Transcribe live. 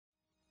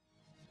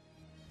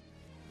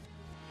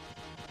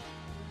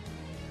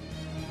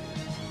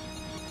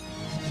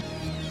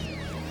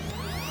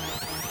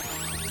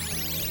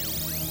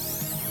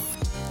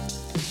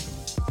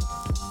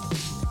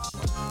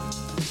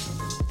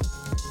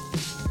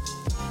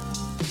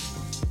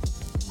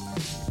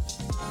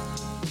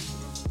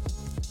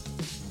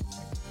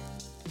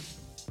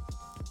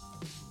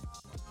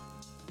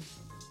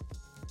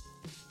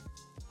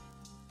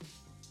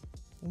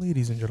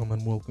Ladies and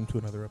gentlemen, welcome to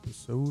another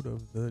episode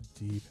of the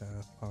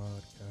D-Path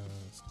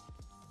Podcast.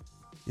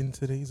 In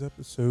today's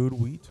episode,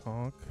 we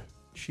talk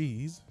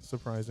cheese,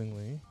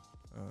 surprisingly.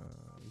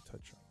 We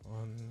touch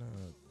on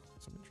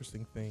some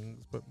interesting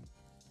things, but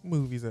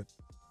movies that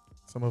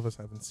some of us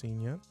haven't seen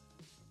yet.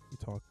 We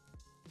talk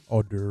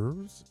hors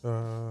d'oeuvres,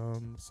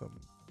 some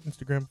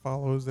Instagram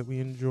follows that we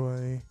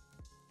enjoy,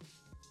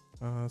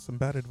 some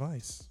bad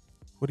advice.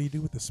 What do you do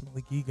with the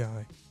smelly gee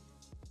guy?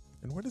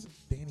 And where does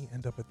Danny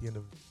end up at the end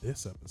of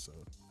this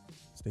episode?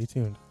 Stay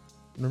tuned.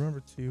 And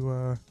remember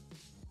to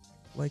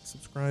like,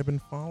 subscribe, and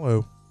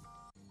follow.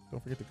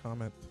 Don't forget to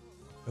comment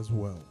as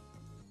well.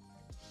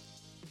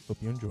 Hope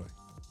you enjoy.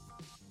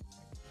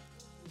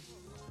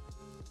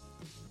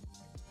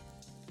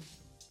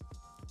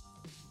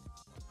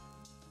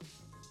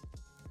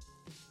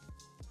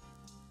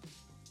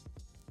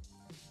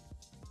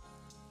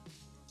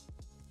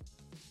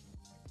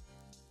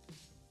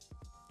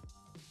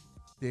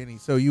 Danny,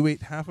 so you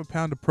ate half a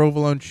pound of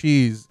provolone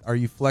cheese. Are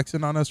you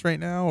flexing on us right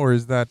now, or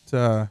is that...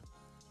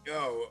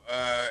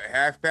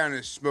 Half pound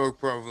of smoked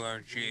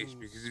provolone cheese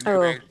because it's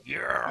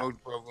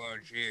smoked provolone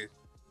cheese.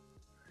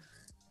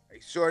 I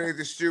saw it at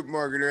the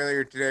supermarket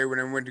earlier today when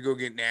I went to go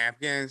get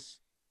napkins,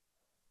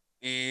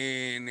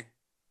 and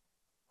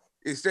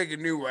it's like a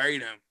new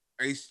item.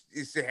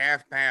 It's a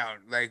half pound,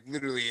 like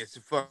literally, it's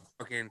a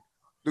fucking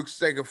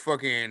looks like a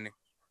fucking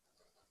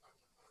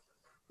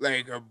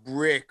like a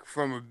brick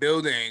from a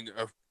building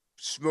of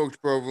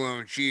smoked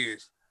provolone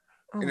cheese.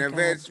 Oh And my I've God.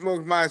 had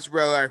smoked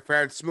mozzarella, I've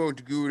had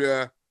smoked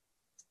Gouda,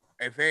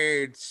 I've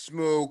had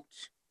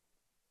smoked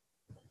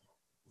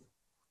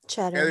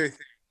Cheddar. other things.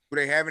 What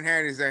I haven't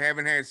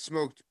had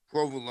smoked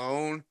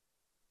provolone,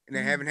 and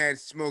I haven't had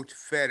smoked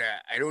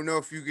feta. I don't know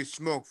if you can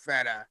smoke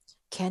feta,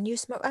 Can you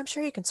smoke? I'm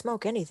sure you can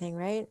smoke anything,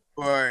 right?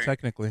 but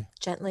technically?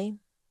 Gently.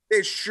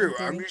 it's true.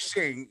 in I'm theory. just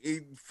saying,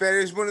 feta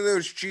is one of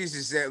those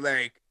cheeses that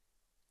like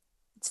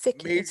It's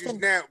Vicky. may It's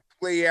just been. not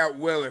play out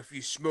well if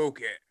you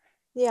smoke it.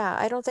 Yeah,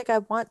 I don't think I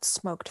want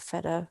smoked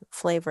feta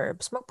flavor.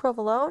 Smoked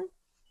provolone?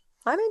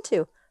 I'm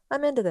into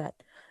that.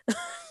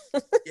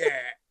 Yeah,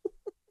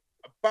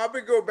 I'll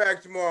probably go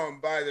back tomorrow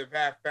and buy the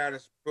half pound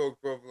of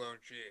smoked provolone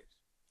cheese.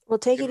 Well,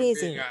 take If it I'm being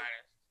easy.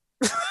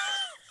 honest.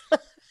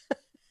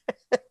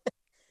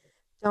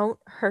 Don't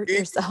hurt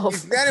It's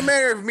yourself. not a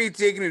matter of me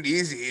taking it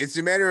easy. It's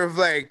a matter of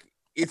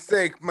it's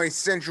like my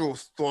central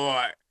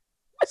thought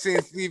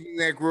since leaving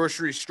that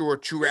grocery store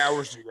 2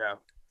 hours ago.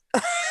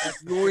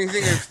 That's the only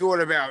thing I've thought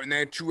about in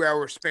that 2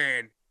 hour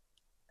span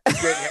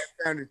is that half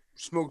pound of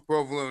smoked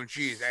provolone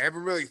cheese. I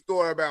haven't really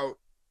thought about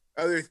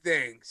other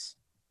things.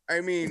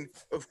 I mean,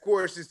 of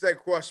course, it's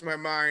like crossed my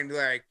mind,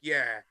 like,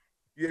 yeah,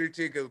 you gotta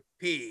take a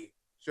pee.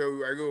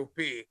 So I go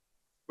pee.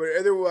 But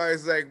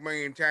otherwise, like, my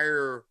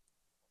entire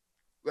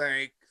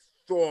like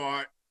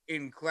thought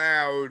in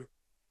cloud,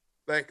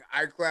 like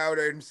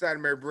iCloud inside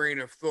my brain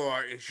of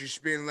thought, it's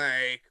just been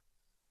like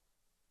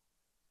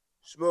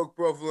smoked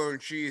provolone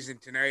cheese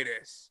and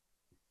tinnitus.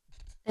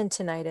 And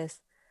tinnitus.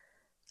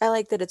 I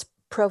like that it's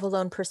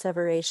provolone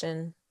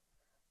perseveration.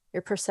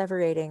 You're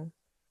perseverating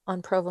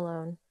on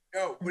provolone.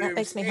 No, And what that I'm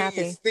makes me saying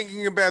happy. is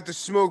thinking about the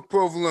smoked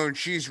provolone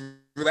cheese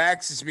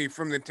relaxes me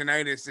from the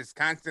tinnitus. It's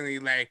constantly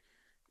like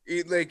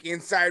it like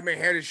inside my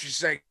head. It's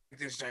just like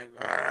this like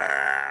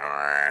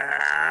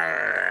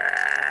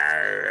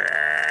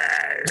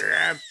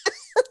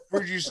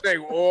we're just like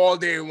all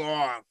day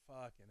long.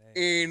 Fucking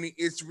And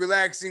it's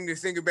relaxing to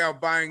think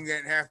about buying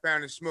that half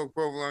pound of smoked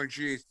provolone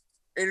cheese.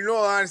 And in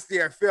all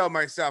honesty, I failed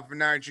myself for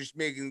not just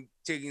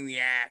taking the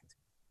act.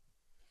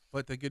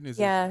 But the good news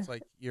Yeah. is it's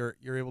like you're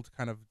able to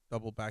kind of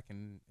double back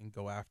and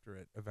go after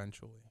it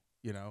eventually.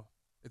 You know?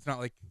 It's not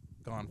like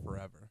gone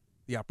forever.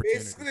 The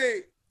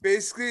opportunity.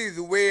 Basically,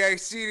 the way I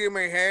see it in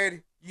my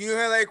head, you know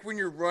how like when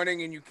you're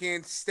running and you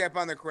can't step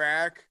on the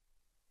crack,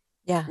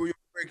 Yeah. where you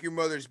break your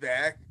mother's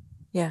back.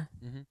 Yeah.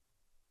 Mm-hmm.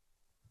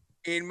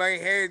 In my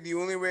head, the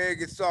only way I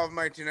can solve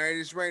my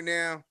tinnitus right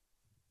now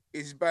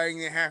is buying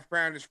the half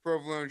pound of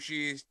provolone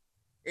cheese.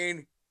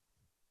 And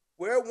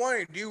what I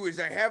want to do is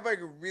I have like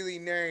a really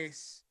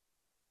nice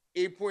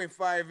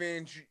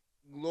 8.5-inch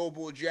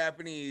global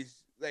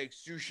Japanese like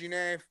sushi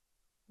knife.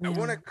 I Yeah.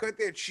 want to cut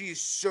that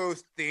cheese so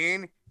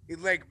thin it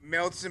like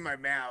melts in my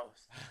mouth.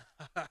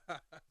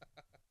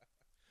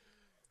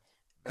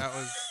 That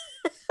was...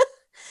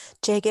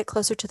 Jay, get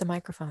closer to the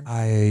microphone.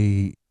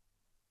 I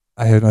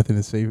have nothing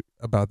to say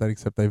about that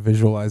except I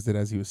visualized it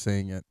as he was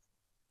saying it.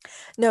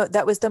 No,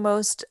 that was the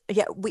most.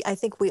 Yeah, I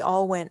think we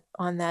all went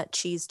on that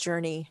cheese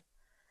journey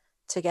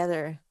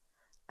together.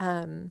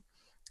 I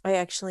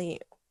actually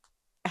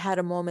had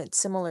a moment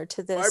similar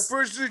to My this.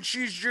 personal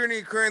cheese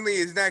journey currently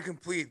is not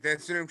complete.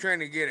 That's what I'm trying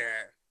to get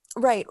at.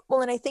 Right.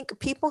 Well, and I think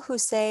people who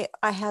say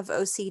I have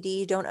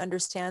OCD don't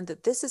understand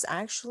that this is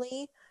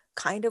actually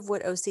kind of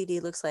what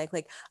OCD looks like.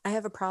 Like I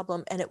have a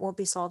problem and it won't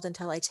be solved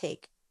until I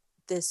take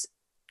this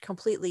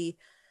completely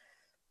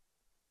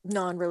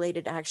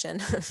non-related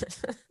action.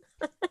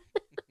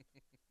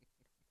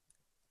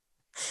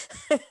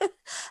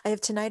 I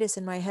have tinnitus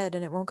in my head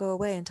and it won't go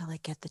away until I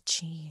get the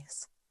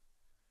cheese.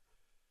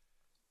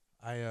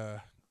 I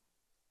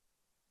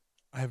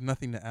have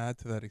nothing to add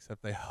to that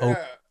except I hope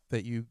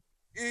that you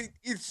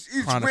It's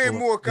way chronicle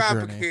more the journey.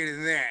 complicated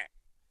than that,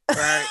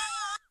 right?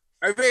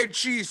 I've had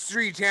cheese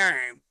 3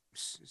 times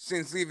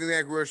since leaving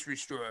that grocery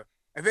store.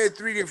 I've had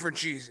 3 different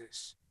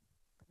cheeses.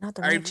 Not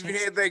the right I've even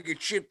cheese. had like a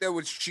chip that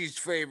was cheese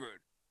flavored.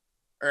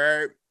 All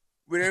right.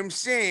 What I'm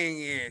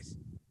saying is,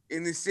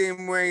 in the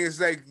same way as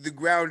like the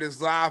ground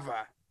is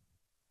lava,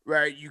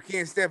 right? You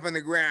can't step on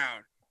the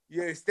ground.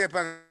 You gotta step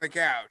on the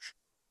couch.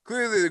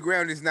 Clearly, the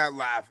ground is not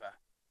lava.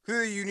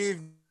 Clearly, you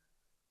live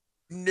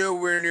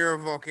nowhere near a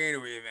volcano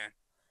even.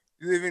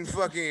 You live in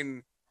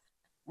fucking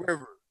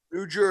wherever,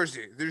 New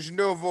Jersey. There's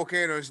no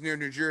volcanoes near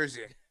New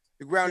Jersey.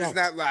 The ground is Yet.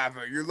 not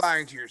lava. You're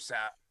lying to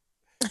yourself.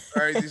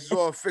 All right, this is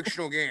all a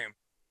fictional game.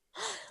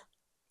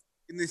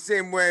 In the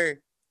same way,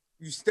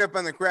 you step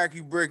on the crack,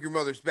 you break your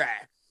mother's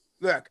back.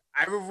 Look,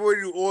 I've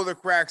avoided all the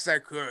cracks I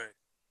could,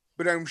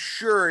 but I'm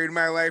sure in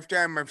my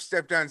lifetime I've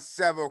stepped on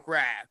several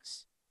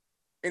cracks.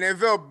 And I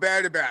felt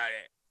bad about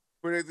it.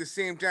 But at the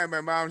same time,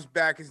 my mom's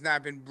back has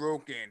not been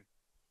broken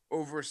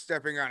over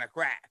stepping on a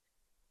crack.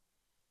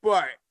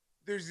 But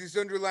there's this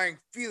underlying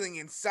feeling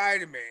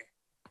inside of me.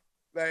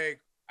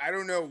 Like, I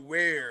don't know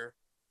where,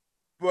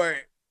 but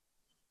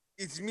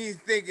it's me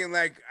thinking,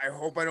 like, I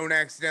hope I don't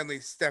accidentally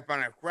step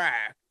on a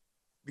crack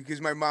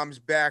because my mom's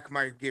back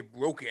might get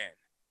broken.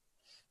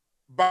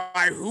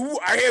 By who?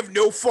 I have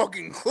no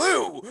fucking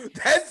clue.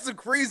 That's the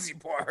crazy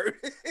part.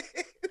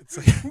 It's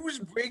like, Who's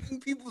breaking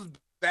people's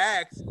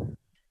backs?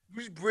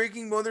 Who's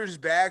breaking mothers'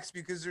 backs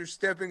because they're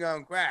stepping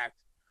on cracks?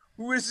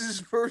 Who is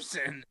this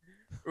person?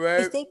 I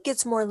Right? think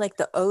it's more like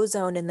the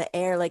ozone in the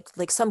air, like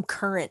some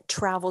current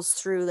travels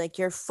through, like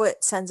your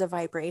foot sends a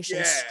vibration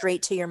Yeah.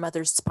 straight to your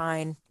mother's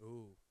spine,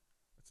 ooh,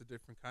 that's a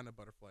different kind of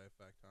butterfly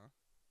effect, huh?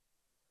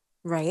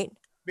 right?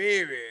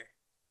 Maybe.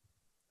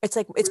 It's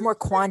like it's more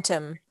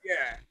quantum.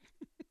 Yeah.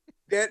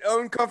 That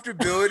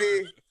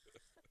uncomfortability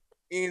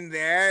in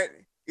that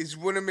is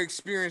what I'm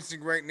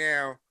experiencing right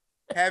now,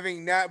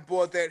 having not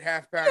bought that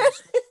half pound of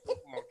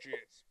smoked cheese.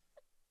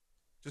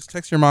 Just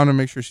text your mom to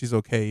make sure she's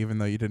okay, even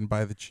though you didn't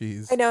buy the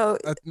cheese. I know.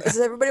 Does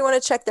everybody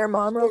want to check their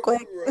mom real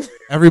quick?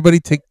 Everybody,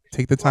 take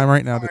the time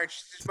right now to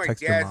My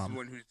text your dad's the mom.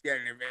 one who's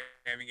getting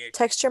it.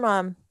 Text your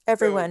mom,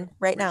 everyone,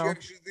 right Which now.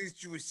 actually leads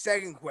to a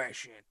second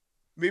question.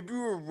 Maybe we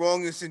were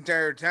wrong this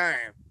entire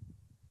time.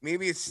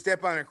 Maybe it's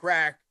step on a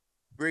crack,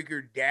 break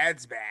your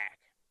dad's back.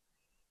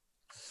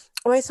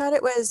 Oh, I thought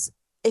it was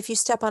if you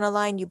step on a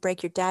line, you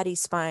break your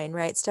daddy's spine,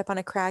 right? Step on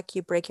a crack,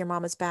 you break your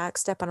mama's back.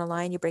 Step on a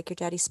line, you break your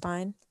daddy's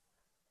spine.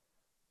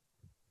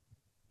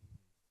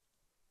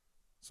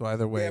 So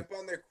either way, Step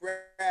on the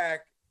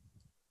crack,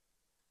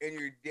 and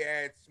your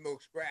dad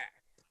smokes crack.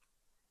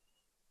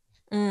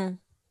 Mm.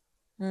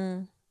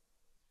 Mm.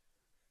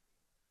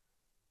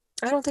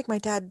 I don't think my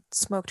dad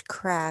smoked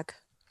crack.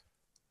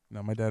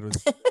 no, my dad was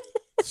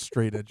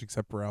straight edge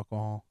except for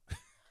alcohol.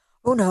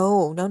 Oh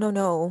no, no, no,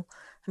 no.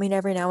 I mean,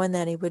 every now and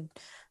then he would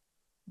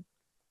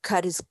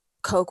cut his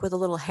coke with a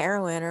little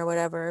heroin or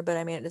whatever, but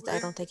I mean, I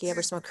don't think he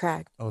ever smoked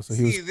crack. Oh, so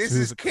he This was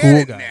is a cool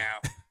canon guy. now.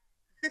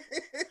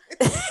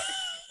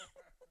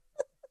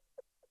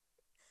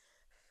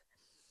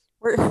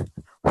 We're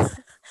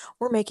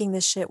we're making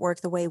this shit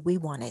work the way we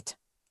want it.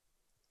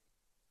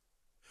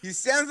 He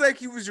sounds like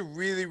he was a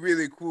really,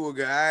 really cool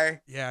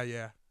guy.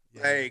 Yeah.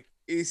 Like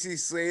AC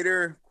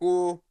Slater,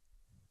 cool,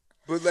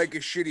 but like a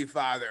shitty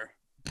father.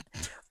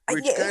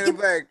 Which kind of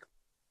like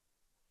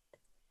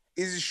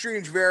is a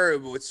strange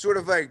variable. It's sort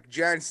of like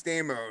John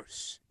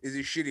Stamos is a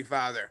shitty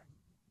father.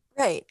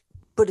 Right,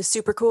 but a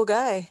super cool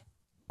guy.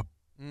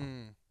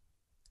 Mm.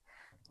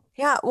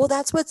 Yeah, well,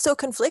 that's what's so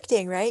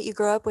conflicting, right? You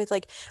grow up with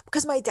like,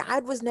 because my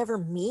dad was never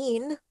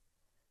mean,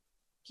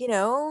 you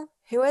know,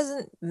 he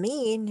wasn't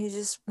mean, he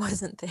just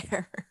wasn't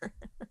there.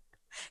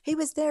 He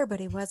was there, but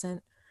he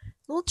wasn't.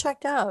 A little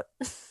checked out.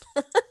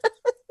 He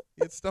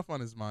had stuff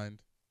on his mind,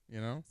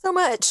 you know? So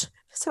much,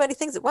 so many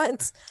things at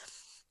once.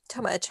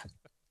 Too much.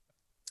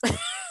 Oh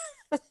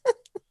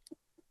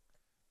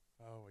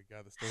my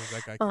God, the stories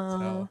that guy could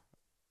tell.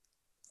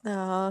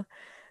 Oh,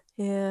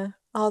 yeah.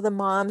 All the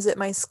moms at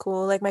my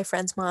school, like my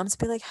friends' moms,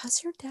 be like,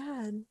 "How's your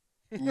dad?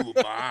 Ooh,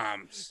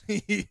 bombs.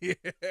 Yeah.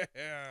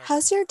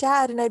 How's your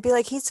dad?" And I'd be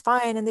like, "He's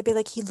fine." And they'd be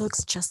like, "He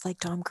looks just like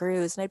Tom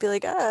Cruise." And I'd be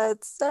like,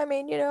 it's, I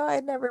mean, you know,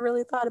 I'd never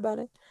really thought about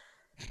it.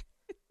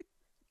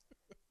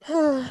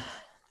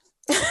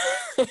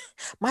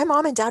 My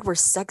mom and dad were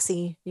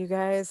sexy, you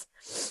guys.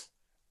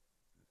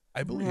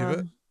 I believe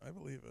it. I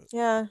believe it.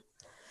 Yeah.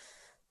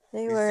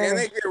 They They were. sound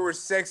like they were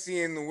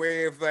sexy in the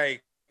way of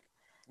like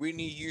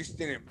Whitney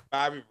Houston and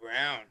Bobby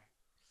Brown.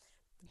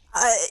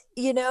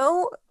 You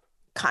know,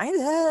 kind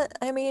of.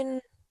 I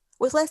mean,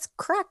 with less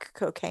crack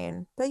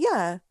cocaine. But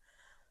yeah.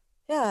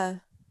 Yeah.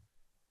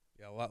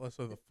 Yeah, a lot less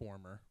of the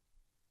former.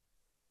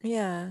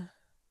 Yeah.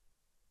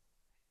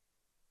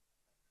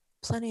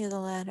 Plenty of the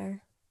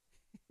latter.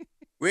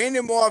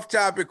 Random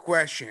off-topic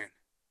question: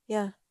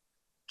 Yeah.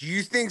 do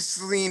you think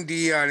Celine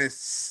Dion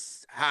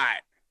is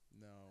hot?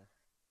 No.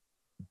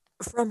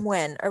 From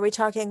when? Are we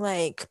talking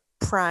like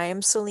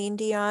prime Celine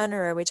Dion,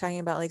 or are we talking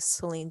about like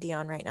Celine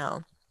Dion right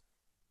now?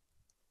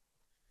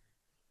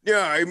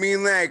 Yeah, I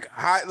mean, like,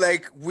 hot,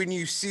 like when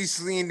you see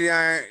Celine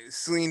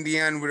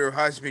Dion with her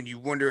husband, you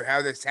wonder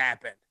how this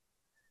happened.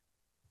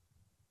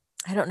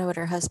 I don't know what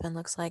her husband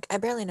looks like. I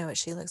barely know what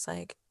she looks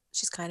like.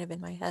 She's kind of in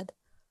my head.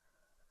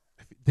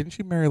 Didn't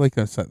she marry like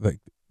a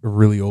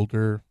really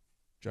older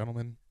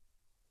gentleman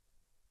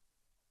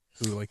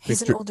who like He's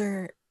fixed an her?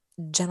 older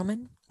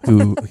gentleman.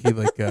 Who he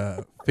like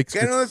fixed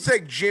Kind her? of looks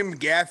like Jim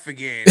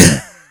Gaffigan,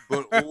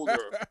 but older.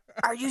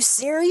 Are you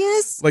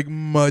serious? Like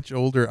much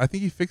older. I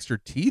think he fixed her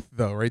teeth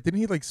though, right? Didn't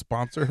he like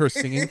sponsor her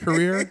singing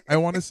career? I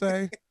want to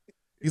say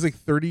he's like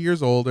 30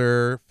 years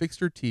older, fixed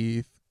her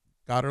teeth,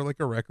 got her like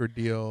a record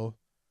deal.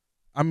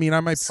 I mean, I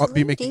might be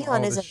Celine making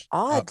Dion all is this an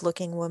up. odd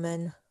looking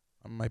woman.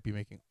 I might be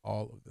making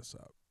all of this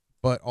up,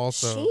 but She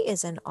also,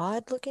 is an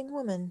odd looking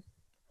woman.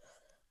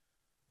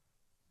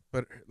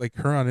 but like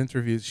her on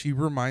interviews, she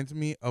reminds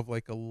me of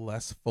like a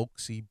less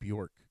folksy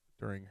Bjork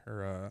during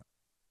her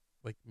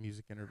like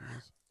music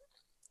interviews.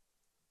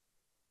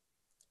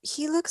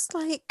 He looks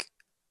like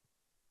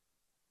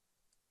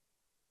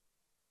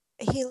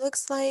he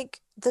looks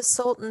like the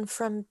Sultan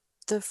from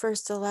the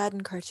first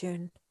Aladdin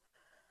cartoon.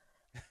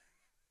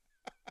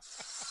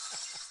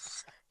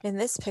 In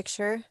this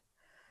picture,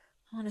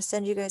 I want to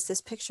send you guys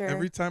this picture.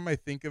 Every time I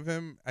think of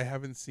him, I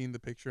haven't seen the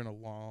picture in a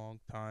long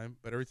time,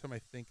 but every time I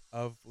think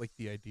of like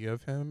the idea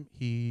of him,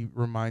 he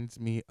reminds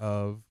me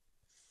of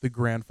the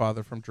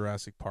grandfather from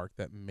Jurassic Park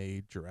that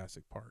made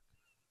Jurassic Park.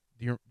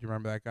 Do you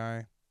remember that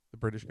guy? The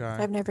British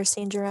guy? I've never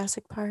seen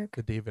Jurassic The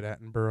Park. David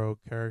Attenborough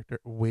character.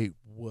 Wait,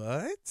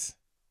 what?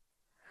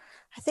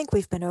 I think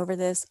we've been over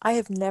this. I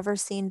have never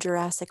seen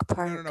Jurassic No.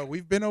 Park.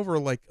 We've been over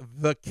like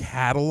the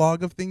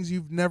catalog of things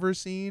you've never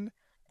seen.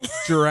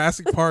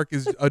 Jurassic Park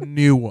is a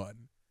new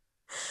one.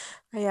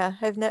 Yeah,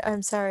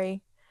 I'm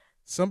sorry.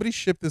 Somebody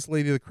shipped this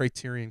lady the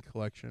Criterion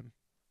Collection.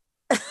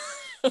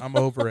 I'm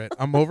over it.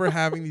 I'm over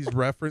having these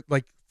reference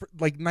like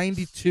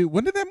 92.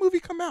 When did that movie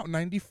come out?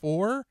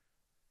 94?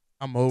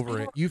 I'm I over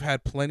it. don't You've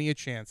had plenty of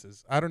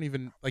chances. I don't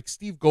even like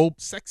Steve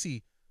Gold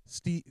sexy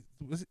Steve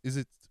is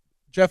it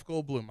Jeff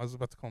Goldblum? I was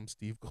about to call him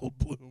Steve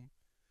Goldblum.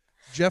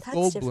 Jeff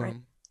That's different.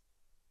 Goldblum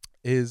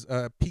is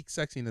peak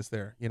sexiness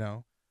there, you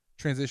know.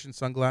 Transition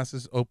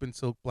sunglasses, open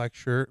silk black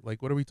shirt.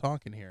 Like what are we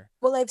talking here?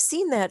 Well, I've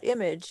seen that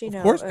image,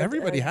 Of course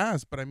everybody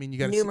has, but I mean you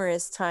got to see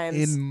numerous in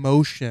times.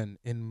 motion.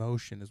 In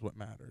motion is what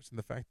matters. And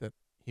the fact that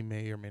he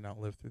may or may not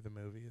live through the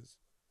movie is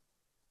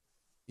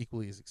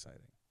equally as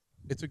exciting.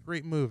 It's a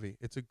great movie.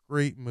 It's a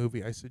great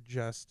movie. I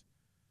suggest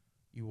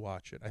you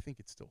watch it. I think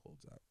it still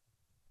holds up.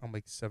 I'm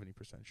like 70%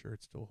 sure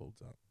it still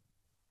holds up.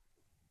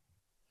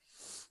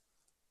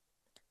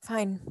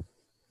 Fine.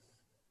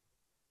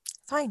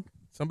 Fine.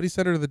 Somebody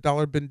sent her to the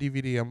Dollar Bin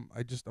DVD.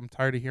 I'm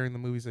tired of hearing the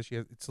movies that she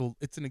has.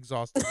 It's an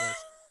exhausting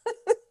list.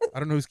 I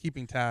don't know who's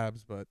keeping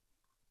tabs, but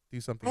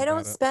do something I don't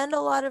about it. spend a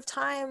lot of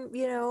time,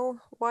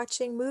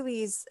 watching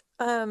movies.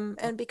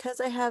 And because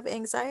I have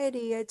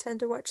anxiety, I tend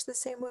to watch the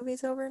same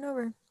movies over and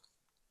over.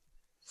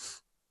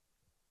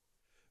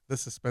 The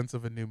suspense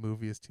of a new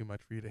movie is too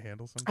much for you to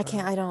handle I can't,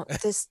 sometimes. I don't,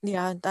 this,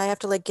 yeah, I have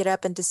to like get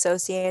up and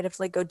dissociate. I have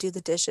to like go do the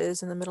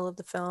dishes in the middle of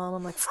the film.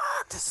 I'm like,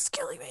 fuck, this is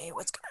killing me.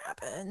 What's going to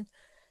happen?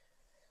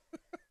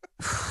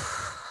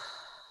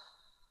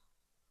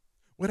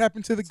 What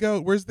happened to the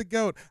goat? Where's the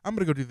goat? I'm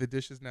gonna go do the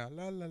dishes now.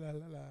 La la la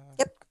la la.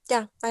 Yep.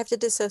 Yeah. I have to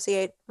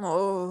dissociate.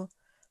 Oh,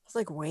 I was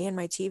like way in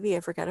my TV. I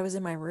forgot I was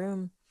in my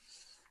room.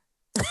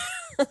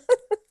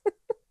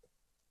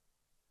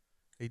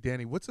 Hey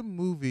Danny, what's a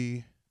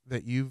movie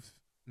that you've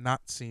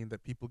not seen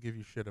that people give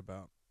you shit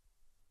about?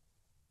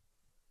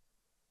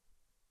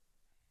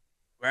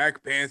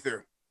 Black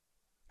Panther.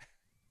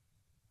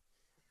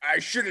 I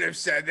shouldn't have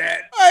said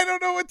that. I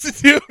don't know what to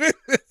do with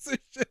this. So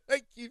should I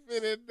keep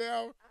it in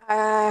now?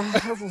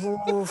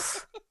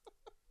 Oof.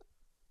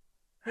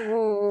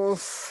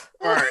 Oof.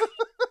 All right.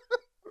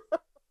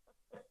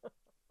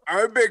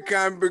 I'm a big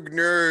comic book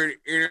nerd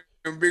and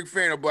I'm a big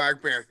fan of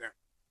Black Panther,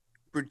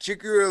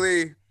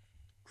 particularly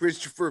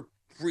Christopher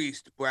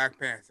Priest, Black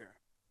Panther.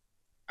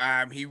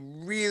 He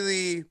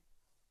really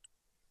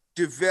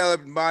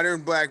developed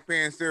modern Black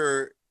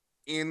Panther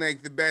in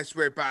like the best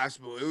way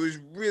possible. It was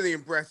really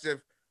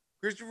impressive.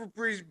 Christopher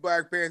Priest,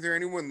 Black Panther.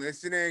 Anyone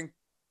listening,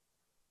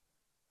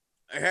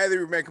 I highly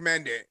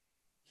recommend it.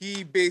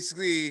 He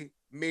basically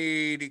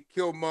made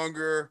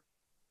Killmonger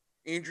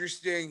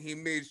interesting. He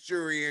made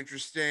Shuri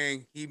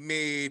interesting. He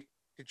made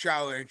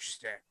T'Challa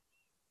interesting.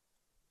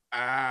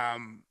 I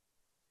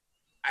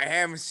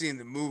haven't seen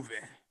the movie,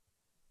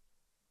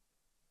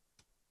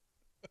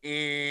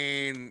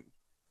 and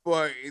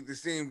but at the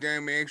same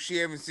time, I actually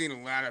haven't seen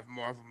a lot of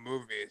Marvel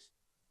movies.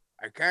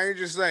 I kind of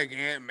just like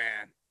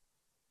Ant-Man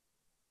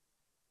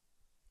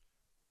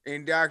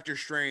and Doctor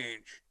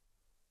Strange.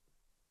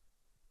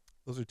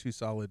 Those are two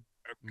solid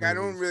I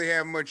don't movies. really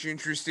have much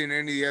interest in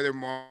any of the other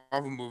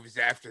Marvel movies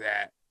after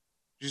that.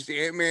 Just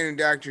Ant-Man and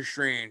Doctor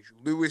Strange.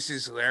 Lewis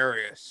is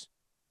hilarious.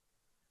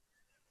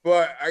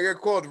 But I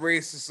got called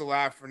racist a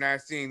lot for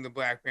not seeing the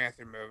Black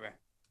Panther movie.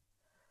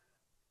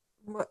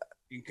 Wha-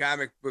 in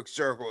comic book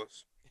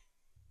circles.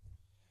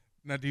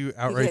 Now, do you You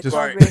outright get just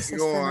called But in racist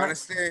all for not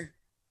honesty,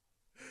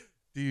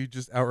 do you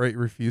just outright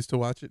refuse to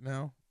watch it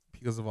now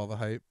because of all the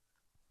hype?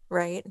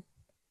 right.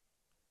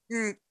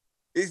 hmm,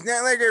 it's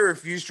not like I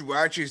refuse to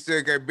watch it. It's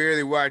like I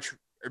barely watch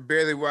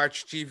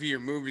TV or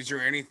movies or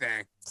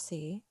anything.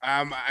 See,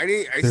 I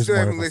There's still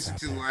more haven't of us listened out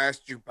to the there.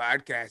 last two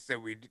podcasts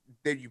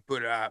that you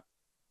put up.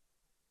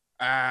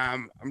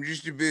 I'm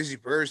just a busy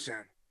person,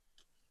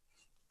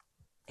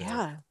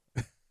 Fair.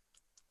 yeah.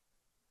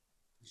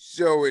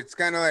 so it's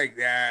kind of like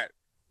that.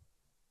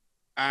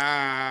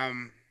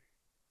 Um,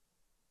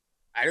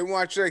 I didn't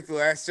watch like the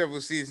last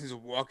several seasons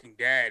of Walking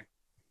Dead.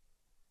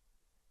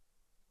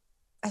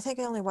 I think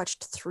I only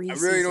watched I 3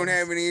 really don't seasons.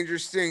 have any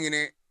interest in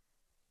it.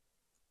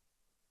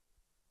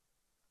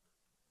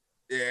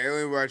 Yeah, I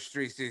only watched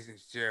 3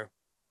 seasons too.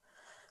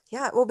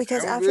 Yeah, well, I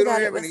because don't after really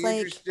don't that, it have was any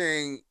like,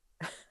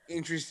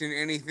 interest in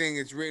anything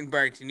that's written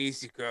by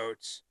Ta-Nehisi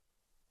Coates.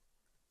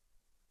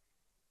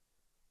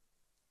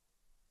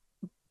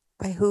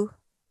 by who?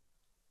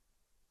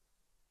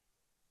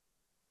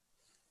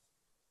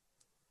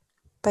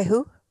 By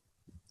who?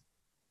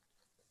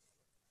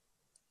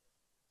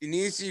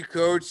 Ta-Nehisi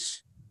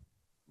Coates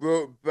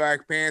wrote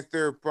Black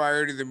Panther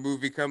prior to the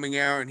movie coming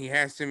out, and he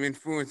has some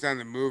influence on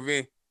the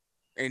movie.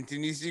 And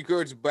Ta-Nehisi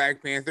Coates'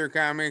 Black Panther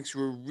comics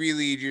were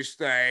really just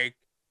like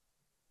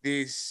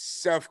this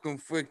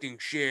self-conflicting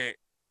shit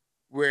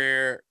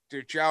where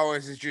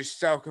T'Challa's is just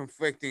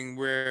self-conflicting,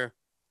 where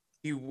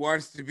he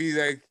wants to be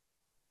like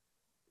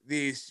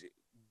this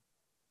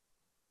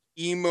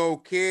emo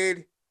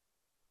kid,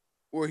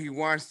 or he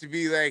wants to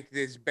be like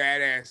this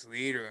badass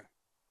leader,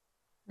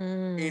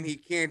 and Mm, he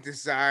can't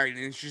decide, and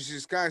it's just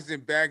this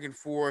constant back and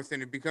forth,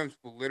 and it becomes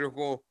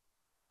political.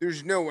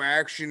 There's no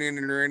action in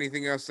it or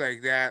anything else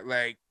like that.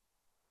 Like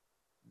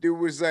there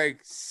was like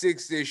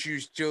 6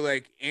 issues to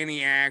like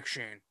any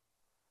action,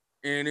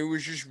 and it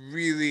was just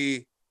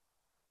really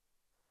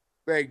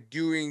like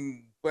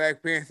doing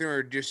Black Panther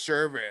a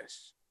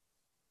disservice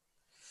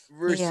yeah.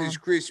 versus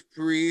Chris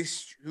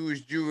Priest, who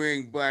is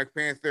doing Black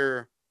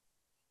Panther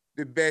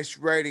the best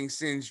writing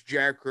since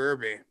Jack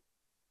Kirby.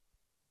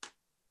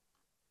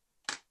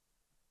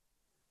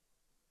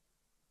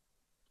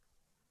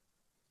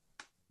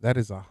 That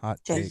is a hot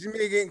Jay. take. This is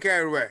me getting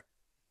carried away.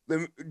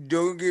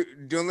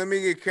 Don't let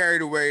me get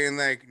carried away in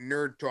like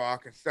nerd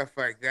talk and stuff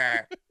like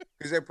that.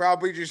 Because I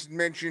probably just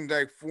mentioned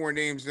like 4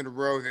 names in a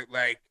row that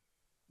like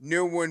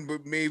no one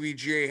but maybe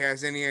Jay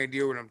has any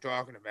idea what I'm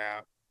talking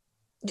about.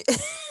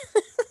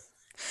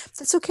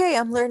 That's okay.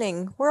 I'm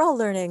learning. We're all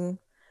learning.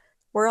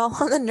 We're all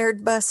on the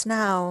nerd bus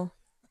now.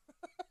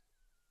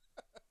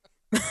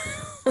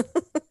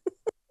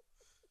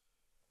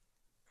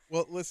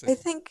 Well, I listen,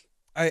 think,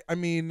 I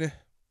mean,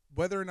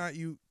 whether or not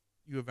you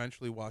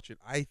eventually watch it,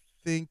 I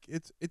think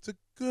it's a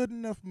good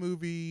enough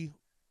movie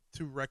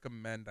to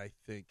recommend. I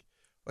think,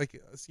 like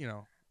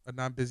a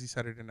non-busy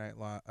Saturday Night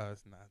Live.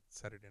 It's not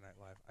Saturday Night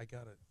Live. I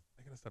gotta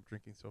stop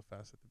drinking so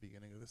fast at the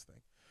beginning of this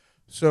thing.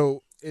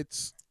 So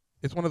it's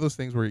one of those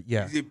things where Is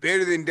yes, it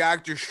better than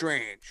Doctor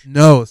Strange?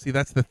 no. See,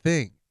 that's the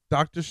thing.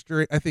 Doctor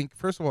Strange. I think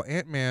first of all,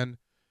 Ant-Man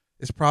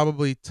is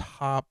probably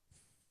top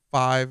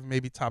five,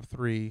 maybe top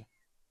three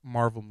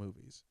Marvel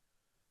movies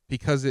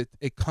because it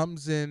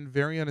comes in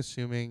very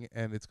unassuming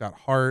and it's got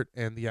heart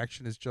and the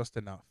action is just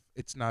enough.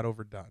 It's not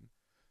overdone.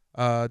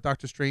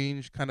 Doctor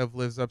Strange kind of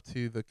lives up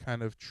to the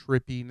kind of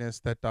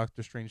trippiness that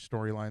Doctor Strange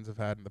storylines have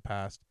had in the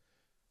past.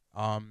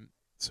 Um,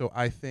 so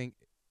I think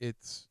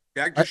it's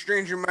Doctor I,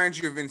 Strange reminds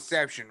you of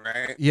Inception,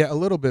 right? yeah, a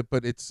little bit,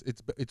 but it's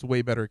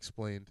way better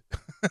explained.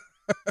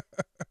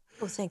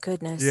 oh, thank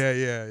goodness.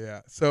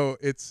 Yeah. So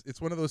it's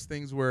one of those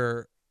things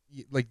where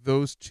like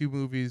those two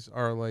movies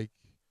are like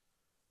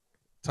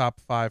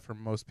top five for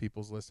most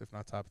people's list, if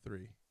not top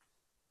three.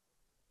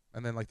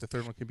 And then like the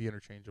third one can be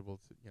interchangeable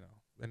to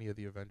any of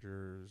the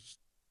Avengers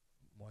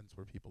ones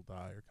where people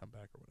die or come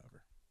back or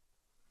whatever.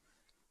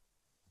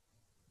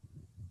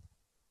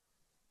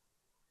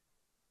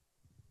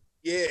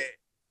 Yeah,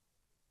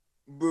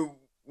 but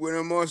what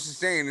I'm also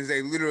saying is I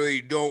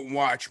literally don't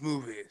watch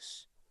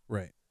movies.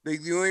 Right.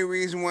 Like the only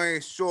reason why I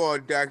saw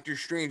Doctor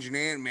Strange and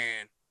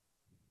Ant-Man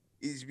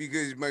is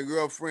because my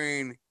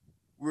girlfriend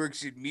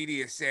works at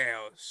media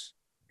sales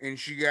and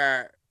she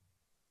got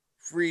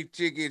free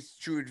tickets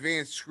to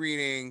advanced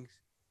screenings,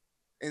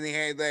 and they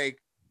had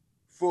like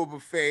full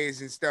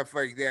buffets and stuff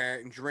like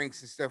that and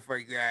drinks and stuff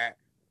like that,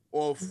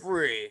 all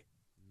free.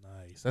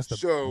 Nice. That's the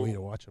way to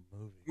So watch a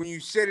movie. when you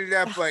set it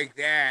up like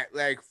that,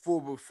 like full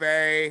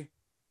buffet,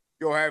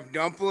 you'll have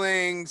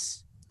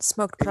dumplings,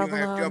 Smoked and you'll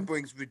have provolone.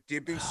 dumplings with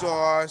dipping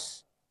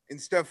sauce and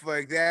stuff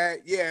like that.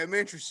 Yeah, I'm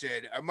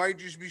interested. I might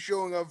just be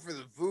showing up for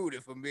the food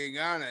if I'm being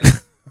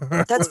honest.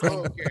 That's But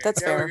fine. okay,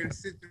 That's now we're fair. gonna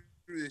sit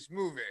through this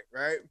movie,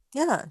 right?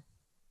 Yeah.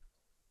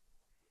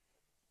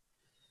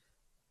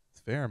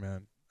 It's fair,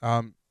 man.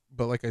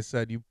 But like I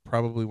said, you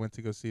probably went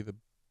to go see the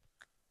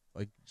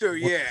like So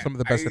yeah, some of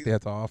the best that I they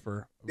had to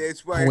offer.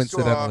 that's why I saw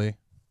Coincidentally,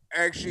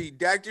 actually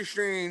Doctor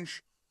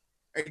Strange.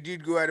 I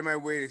did go out of my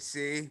way to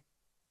see,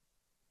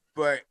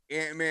 but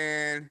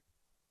Ant-Man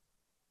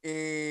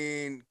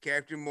and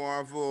Captain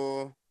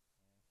Marvel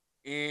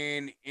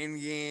and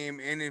Endgame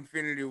and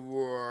Infinity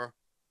War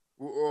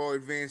were all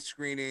advanced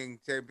screening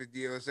type of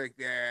deals like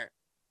that.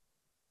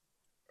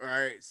 All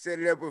right, set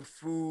it up with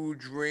food,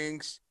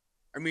 drinks.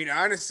 I mean,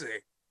 honestly,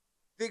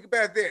 think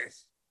about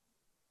this.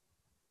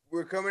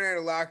 We're coming out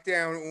of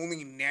lockdown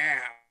only now.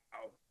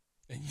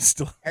 And you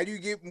still How do you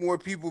get more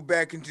people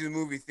back into the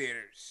movie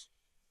theaters?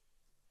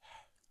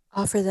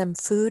 Offer them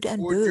food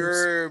and Hors booze.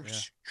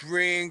 d'oeuvres,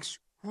 drinks.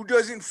 Who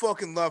doesn't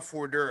fucking love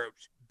hors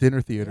d'oeuvres?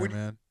 dinner theater, Would,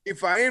 man.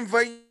 if I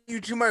invite you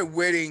to my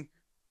wedding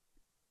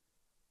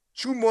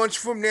 2 months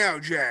from now,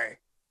 Jay,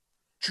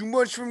 2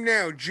 months from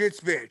now, Jits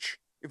bitch,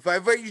 if I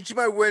invite you to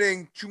my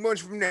wedding 2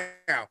 months from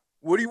now,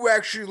 what are you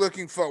actually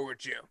looking forward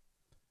to?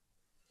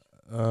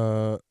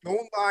 Uh,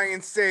 Don't lie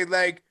and say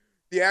like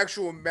the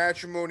actual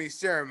matrimony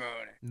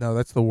ceremony. no,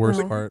 that's the worst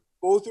No. part.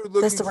 Both are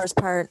looking That's the worst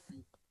part.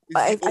 is the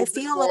I open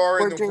feel like bar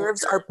and hors the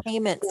d'oeuvres are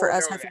payment for Or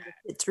us know having that.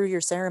 to sit through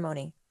your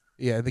ceremony.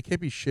 Yeah, they can't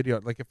be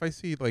shitty. Like if I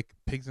see like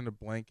pigs in a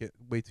blanket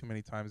way too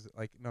many times,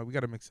 like no, we got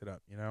to mix it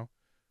up. You know,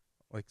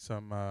 like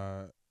some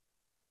I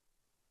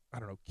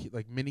don't know,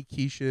 like mini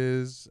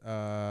quiches.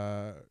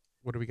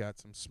 What do we got?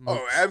 Some Oh,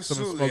 smokes, some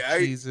absolutely. smoked I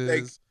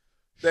cheeses,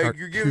 like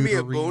you're giving me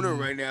a boner charcuterie.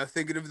 right now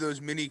thinking of those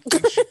mini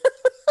quiche.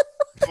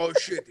 Oh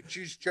shit, the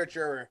cheese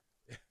chicharra.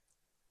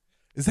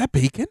 Is that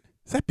bacon?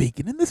 Is that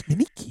bacon in this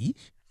mini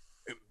quiche?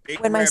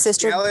 Bacon When my wrapped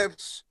sister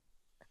scallops.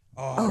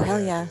 Oh hell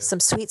yeah, dude. some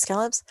sweet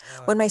scallops.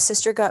 Oh, When my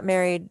sister got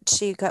married,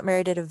 she got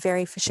very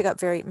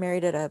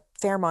married at a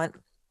Fairmont,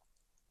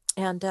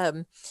 and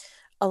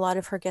a lot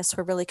of her guests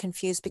were really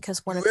confused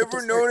because one You of the ever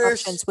dessert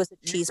notice? options was a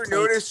You cheese ever plate.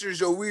 notice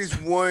there's always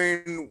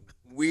one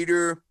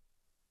waiter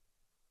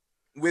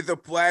with a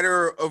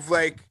platter of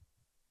like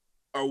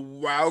a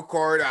wild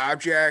card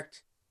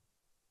object?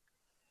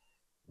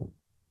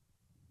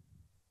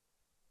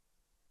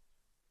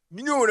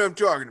 You know what I'm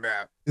talking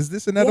about. is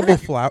this an Yeah, edible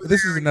Like you flower? go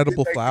This is there an and you get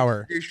edible like the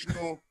flower.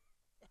 traditional.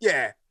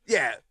 Yeah,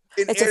 yeah.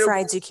 An it's a edible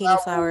fried zucchini flower.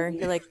 flower.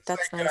 You're like, It's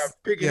that's like a nice.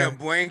 pig in a Yeah, you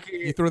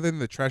blanket, throw that in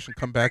the trash and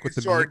come back like with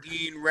a the meat.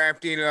 sardine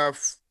wrapped in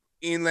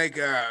in like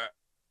a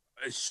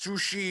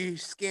sushi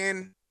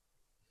skin.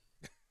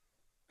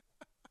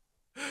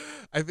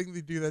 I think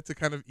they do that to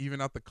kind of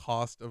even out the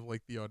cost of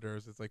like the hors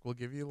d'oeuvres. It's like we'll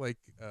give you like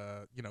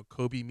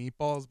Kobe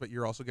meatballs, but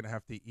you're also gonna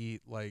have to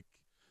eat like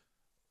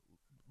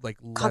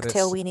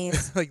Cocktail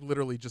lettuce, weenies. like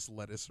literally just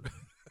lettuce.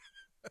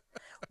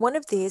 One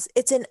of these,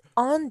 it's an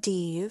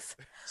endive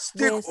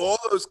Stick with all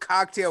those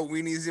cocktail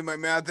weenies in my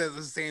mouth at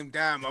the same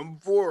time. I'm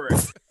for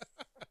it.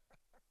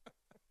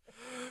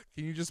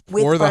 Can you just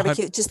pour with the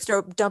barbecue. Just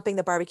dumping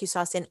the barbecue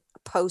sauce in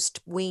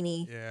post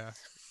weenie. yeah,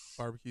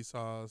 barbecue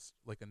sauce,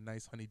 like a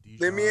nice honey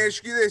Let me Dijon.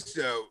 ask you this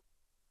though: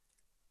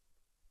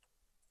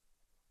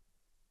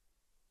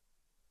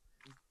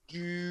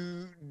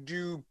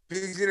 Do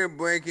pigs in a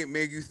blanket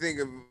make you think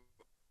of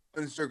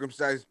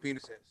uncircumcised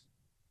penises?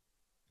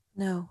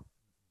 No,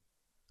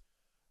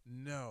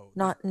 No,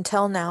 not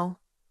until now.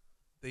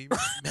 they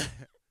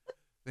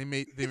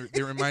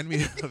they remind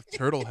me of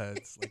turtle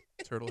heads, like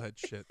turtle head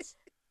shits.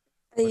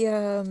 But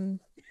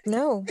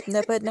No,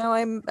 but now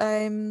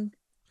I'm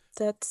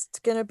that's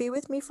gonna be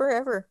with me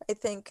forever, I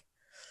think.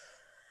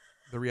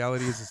 the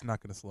reality is, it's not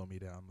going to slow me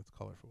down. Let's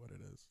call it for what it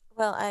is.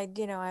 Well,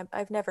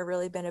 I've never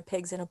really been a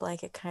pigs in a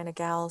blanket kind of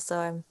gal, so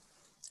I'm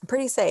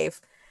pretty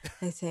safe,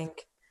 I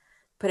think.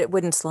 But it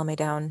wouldn't slow me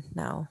down.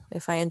 No,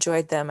 if I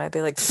enjoyed them, I'd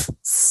be like,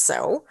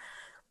 so.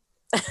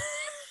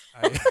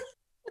 I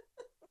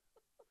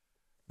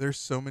there's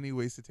so many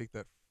ways to take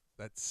that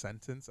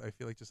sentence. I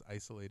feel like just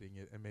isolating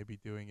it and maybe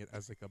doing it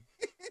as like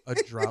a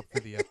drop for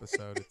the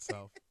episode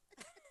itself.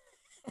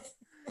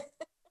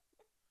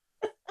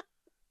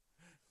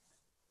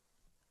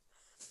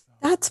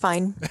 That's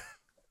fine. Oh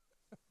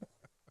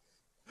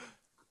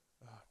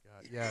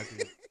god, yeah,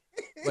 dude.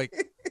 Like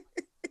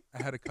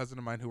I had a cousin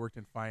of mine who worked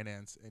in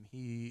finance, and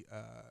he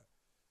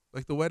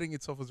like the wedding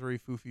itself was very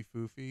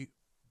foofy,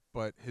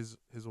 but his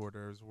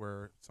orders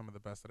were some of the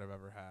best that I've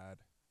ever had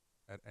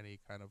at any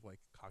kind of like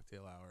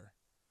cocktail hour.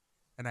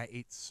 And I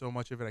ate so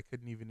much of it I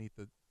couldn't even eat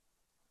the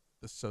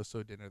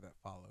so-so dinner that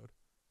followed.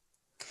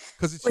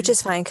 Cuz it's Which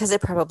is fine because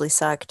it probably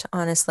sucked.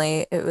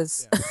 Honestly, it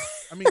was. yeah.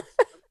 I mean,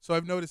 so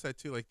I've noticed that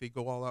too. Like they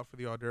go all out for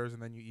the hors d'oeuvres,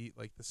 and then you eat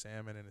like the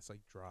salmon, and it's like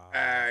dry.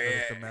 Or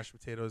like the Yeah. mashed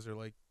potatoes are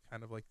like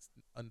kind of like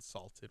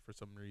unsalted for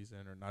some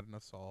reason, or not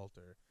enough salt,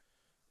 or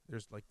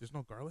there's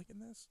no garlic in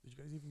this. Did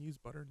you guys even use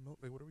butter and milk?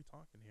 Like what are we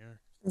talking here?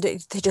 They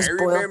I just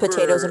boiled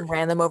potatoes remember. and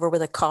ran them over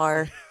with a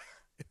car,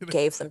 in a,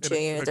 gave them in to a,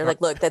 you. in a They're gar-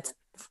 like, look, that's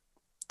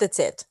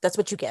it. That's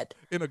what you get.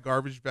 in a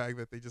garbage bag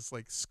that they just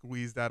like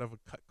squeezed out of a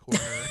cut corner.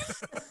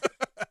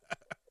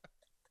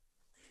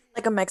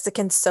 Like a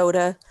Mexican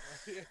soda.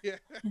 Yeah.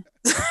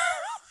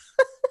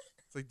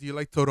 It's like, do you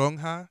like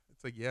toronja?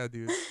 It's like, yeah,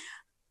 dude.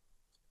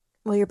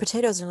 Well, your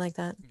potatoes are like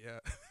that. Yeah.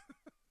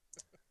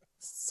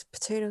 It's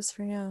potatoes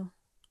for you.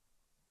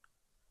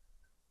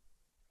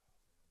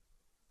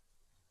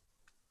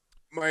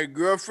 My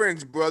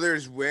girlfriend's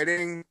brother's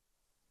wedding.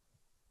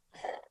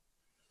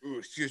 Ooh,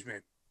 excuse me.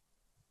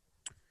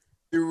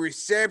 The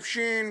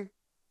reception,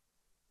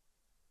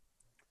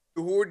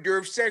 the hors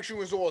d'oeuvre section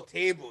was all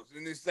tables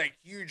in this like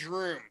huge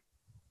room.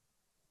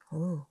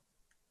 Ooh,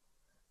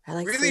 I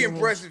like Really free range.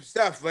 impressive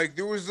stuff. Like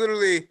there was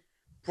literally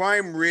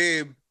prime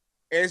rib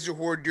as a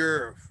hors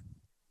d'oeuvre.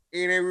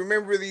 And I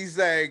remember these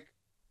like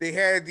they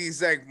had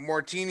these like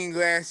martini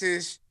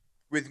glasses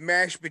with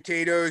mashed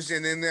potatoes,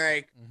 and then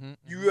like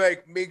you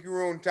like make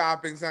your own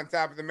toppings on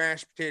top of the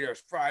mashed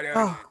potatoes, fried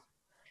onions, Oh,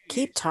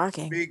 keep cheese,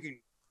 talking. bacon,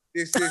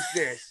 this,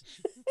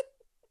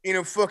 in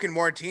a fucking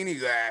martini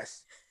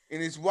glass,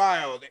 and it's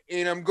wild.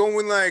 And I'm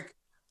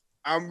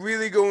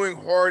really going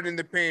hard in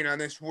the paint on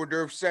this hors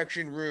d'oeuvre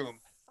section room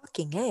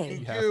Fucking A.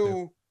 You have to.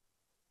 until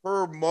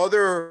her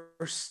mother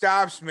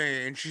stops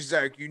me, and she's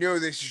like, "You know,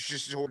 this is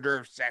just a hors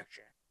d'oeuvre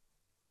section."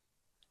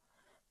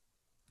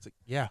 It's like,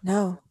 yeah,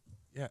 No,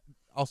 yeah.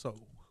 Also,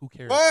 who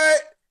cares?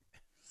 What?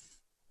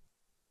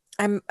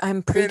 I'm Man,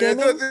 I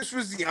pre-gaming. thought this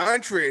was the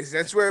entrees.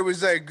 That's where I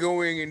was like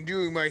going and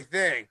doing my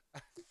thing.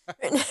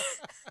 He's like,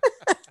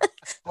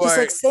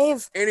 But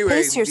save anyway,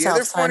 pace the yourself,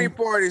 other funny son.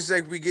 part is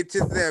like we get to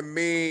the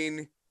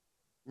main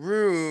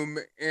room,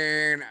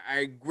 and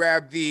I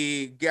grab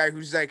the guy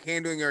who's like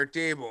handling our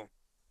table.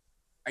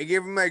 I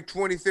give him like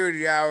 20,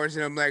 $30,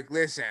 and I'm like,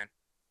 listen,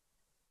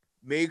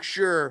 make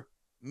sure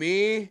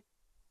me,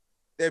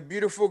 that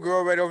beautiful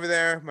girl right over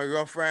there, my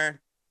girlfriend,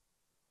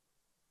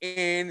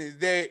 and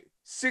that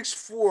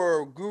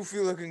 6'4" goofy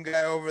looking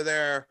guy over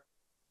there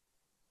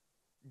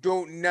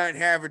don't not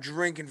have a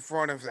drink in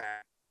front of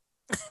that.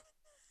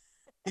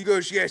 He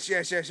goes, yes.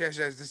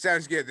 This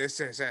sounds good.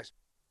 This.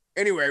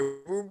 Anyway,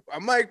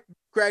 I'm like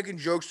cracking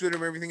jokes with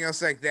him, everything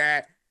else like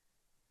that.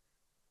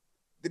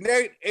 The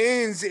night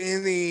ends,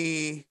 and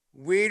the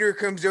waiter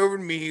comes over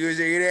to me. He goes,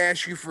 I gotta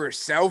ask you for a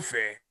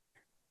selfie.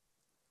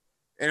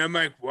 And I'm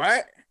like,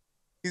 what?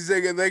 He's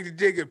like, I'd like to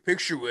take a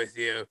picture with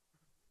you.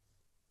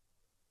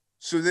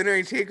 So then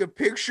I take a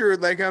picture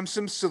like I'm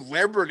some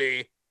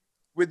celebrity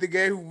with the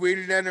guy who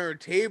waited on our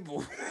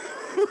table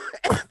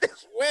at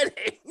this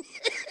wedding.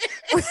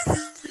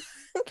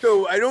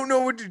 So I don't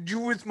know what to do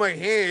with my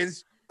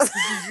hands,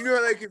 because you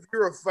know, like if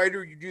you're a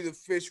fighter, you do the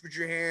fist with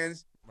your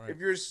hands. Right. If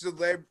you're a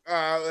celeb,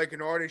 like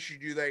an artist, you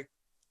do like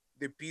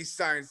the peace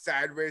sign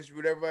sideways, or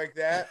whatever, like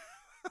that.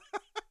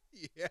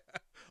 Yeah,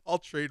 I'll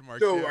trademark.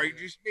 So yeah, I yeah.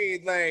 just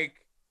made like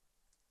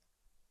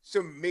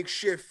some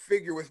makeshift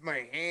figure with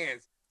my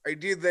hands. I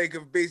did like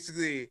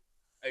basically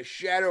a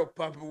shadow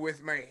puppet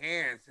with my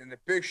hands in the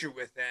picture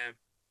with them.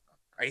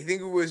 I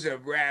think it was a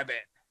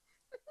rabbit.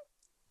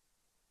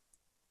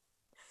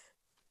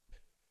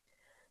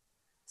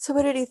 So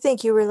what did he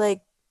think? You were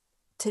like,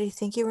 did he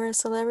think you were a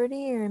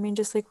celebrity? Or I mean,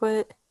 just like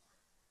what?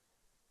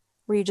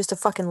 Were you just a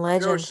fucking No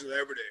legend?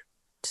 celebrity.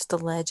 Just a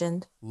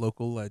legend.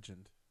 Local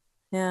legend.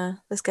 Yeah,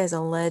 this guy's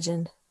a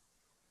legend.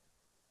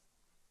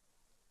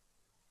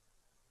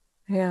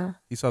 Yeah.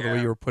 He saw the way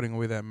Yeah. you were putting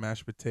away that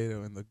mashed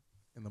potato in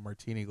the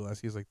martini glass.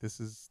 He's like, this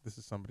is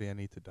somebody I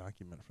need to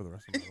document for the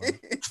rest of my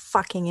life.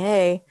 Fucking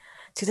A.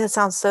 Dude, that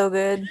sounds so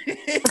good.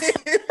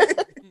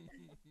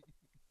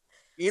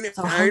 In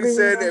So hungry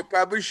hindsight, now. I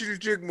probably should have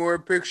took more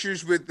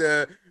pictures with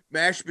the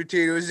mashed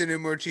potatoes in a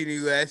martini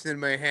glass in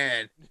my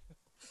hand.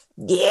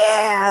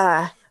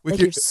 Yeah. With Like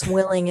your you're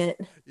swilling it.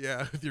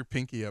 yeah, with your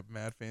pinky up,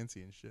 mad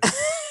fancy and shit.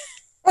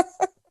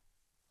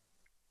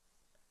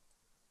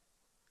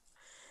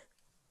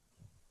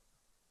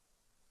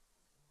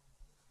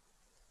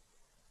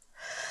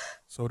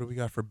 So what do we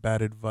got for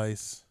bad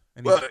advice?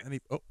 What?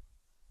 Oh,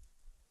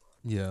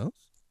 yes.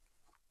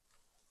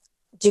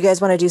 Do you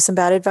guys want to do some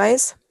bad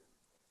advice?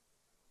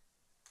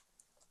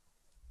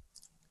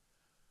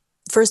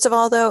 First of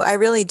all, though, I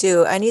really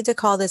do. I need to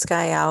call this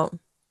guy out.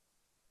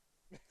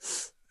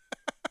 Is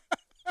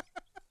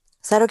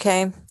that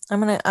okay? I'm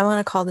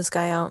gonna call this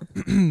guy out.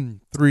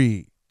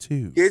 3,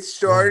 2. Get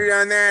started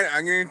on that.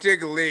 I'm gonna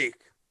take a leak.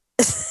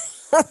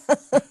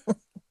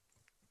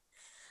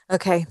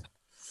 Okay.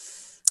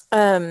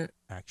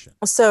 Action.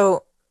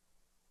 So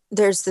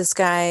there's this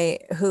guy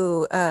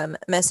who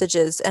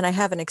messages, and I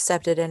haven't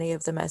accepted any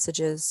of the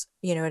messages.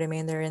 You know what I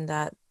mean? They're in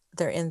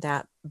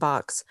that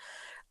box.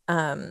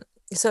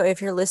 So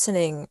if you're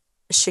listening,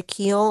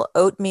 Shaquille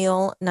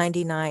Oatmeal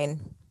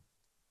 99.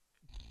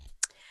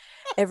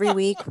 Every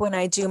week when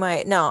I do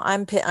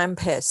I'm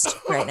pissed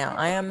right now.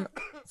 I am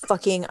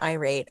fucking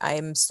irate.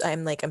 I'm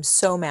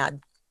so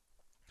mad.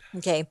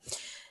 Okay.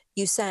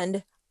 You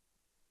send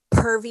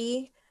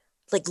pervy,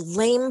 like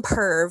lame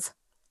perv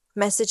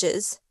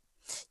messages.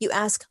 You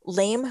ask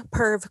lame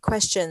perv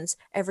questions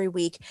every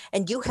week,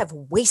 and you have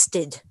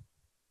wasted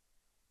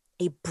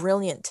a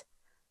brilliant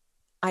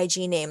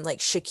IG name like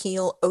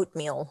Shaquille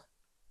Oatmeal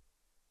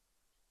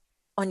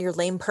on your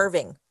lame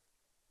perving.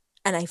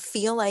 And I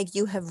feel like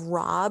you have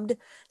robbed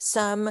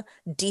some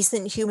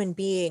decent human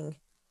being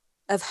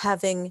of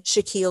having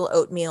Shaquille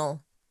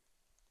Oatmeal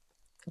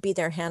be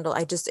their handle.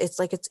 It's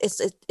like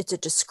it's a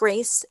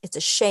disgrace. It's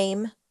a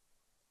shame.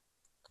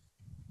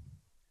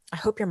 I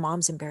hope your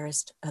mom's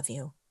embarrassed of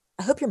you.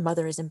 I hope your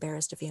mother is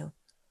embarrassed of you.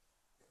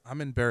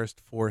 I'm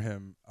embarrassed for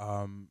him.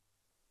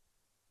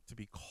 To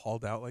be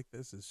called out like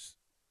this is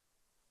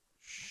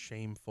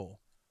shameful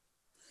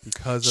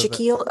because of it.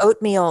 Shaquille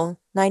Oatmeal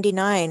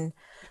 99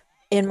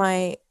 in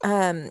my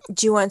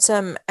do you want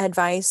some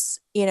advice,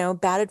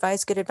 bad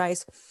advice, good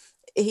advice?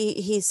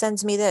 He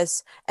sends me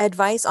this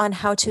advice on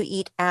how to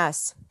eat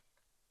ass.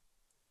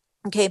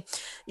 Okay,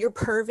 your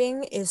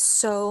perving is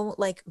so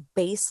like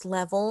base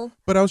level.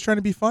 But I was trying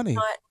to be funny.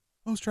 Not,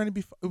 I was trying to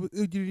be.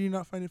 Did you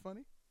not find it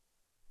funny?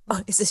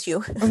 oh, is this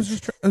you? I was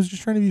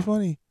just trying to be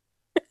funny.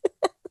 Did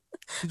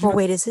you Well, not?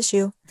 wait, is this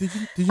you? Did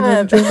you not Um,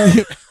 enjoy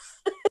my?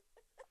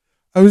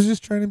 I was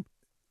just trying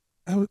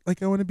to.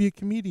 I want to be a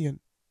comedian.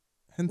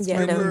 Hence yeah,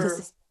 my no, name. this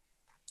is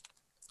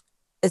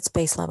it's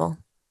base level.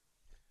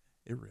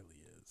 It really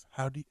is.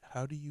 How do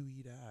you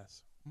eat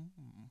ass?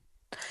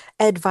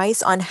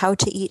 Advice on how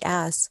to eat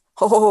ass.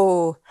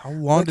 Oh, How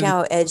long look did it?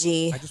 out,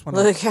 edgy. I just want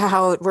to. Look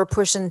out. We're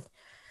pushing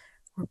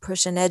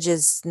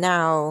edges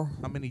now.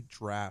 How many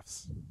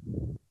drafts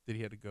did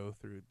he have to go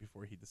through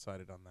before he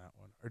decided on that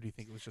one, or do you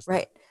think it was just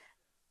Right.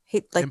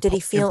 He like did he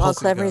feel all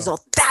impulsive clever? go? He's all,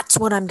 that's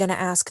what I'm gonna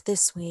ask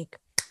this week.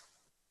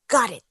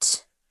 Got it.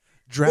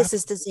 This Draft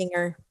is the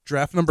zinger.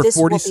 draft number This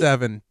will be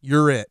 47.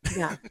 You're it.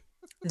 yeah.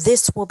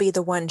 This will be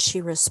the one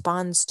she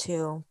responds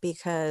to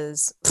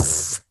because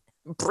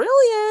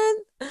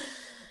brilliant.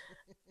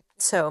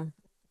 So,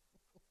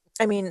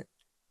 I mean,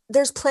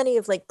 there's plenty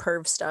of like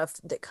perv stuff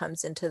that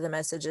comes into the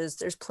messages.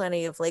 There's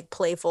plenty of like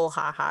playful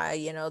haha,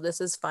 this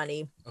is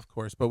funny. Of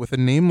course, but with a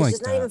name It's like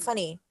just not that. even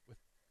funny.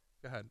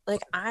 Go ahead.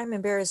 Like I'm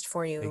embarrassed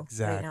for you right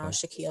now,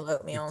 Exactly. Shaquille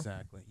Oatmeal.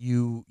 Exactly.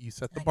 You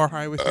set the I bar know.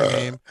 high with your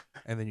name,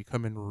 and then you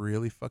come in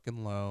really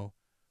fucking low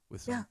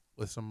with Yeah.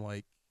 some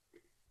like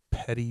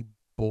petty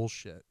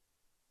bullshit.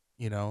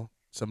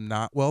 Some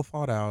not well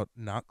thought out,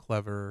 not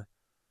clever,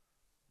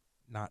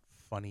 not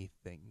funny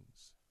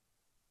things.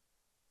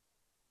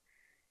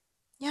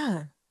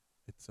 Yeah.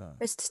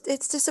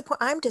 It's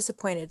disappointing. I'm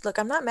disappointed. Look,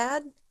 I'm not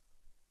mad.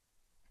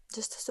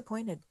 Just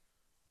disappointed.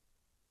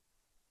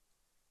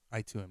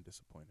 I too am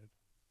disappointed.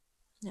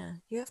 Yeah,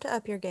 you have to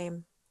up your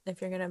game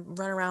if you're gonna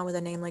run around with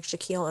a name like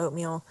Shaquille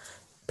Oatmeal.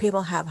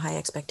 People have high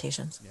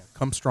expectations. Yeah,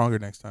 come stronger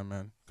next time,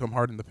 man. Come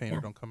hard in the paint Yeah.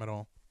 or don't come at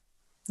all.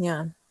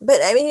 Yeah, but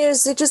I mean,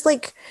 it's just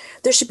like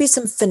there should be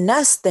some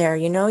finesse there.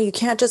 You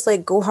can't just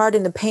like go hard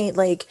in the paint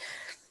like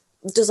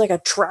just like a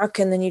truck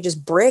and then you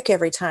just brick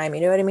every time.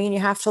 You know what I mean? You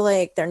have to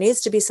like there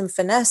needs to be some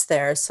finesse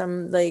there.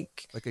 Some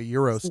like a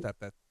Euro step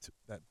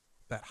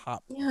that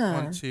hop yeah,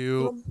 1 2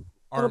 little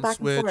arm back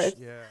and switch. forth.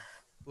 Yeah,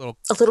 little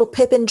A little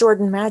Pippin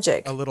Jordan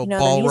magic. a little There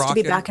ball needs to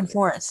be rocking. back and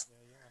forth.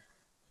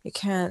 You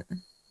can't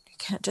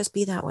just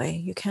be that way.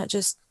 You can't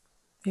just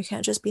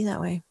be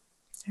that way.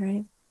 All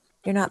right?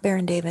 You're not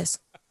Baron Davis.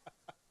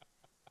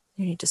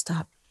 You need to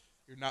stop.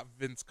 You're not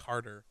Vince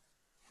Carter.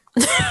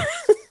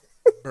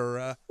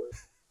 Bruh.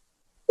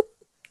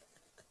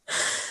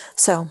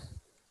 So,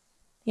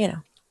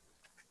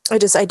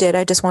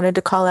 I just wanted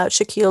to call out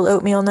Shaquille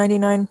Oatmeal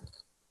 99.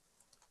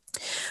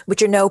 With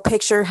your no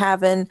picture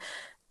having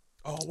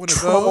One of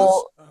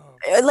troll those.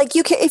 Oh. like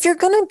you can if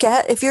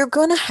you're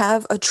gonna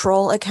have a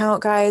troll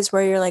account, guys,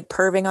 where you're like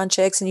perving on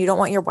chicks and you don't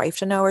want your wife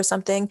to know or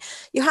something,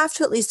 you have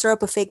to at least throw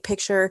up a fake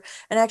picture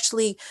and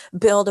actually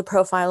build a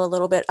profile a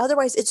little bit.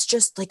 Otherwise it's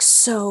just like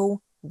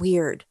so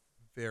weird.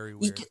 Very You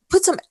weird.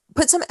 put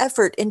some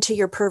effort into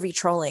your pervy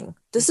trolling.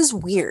 This is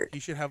weird. He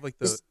should have like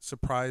the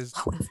surprised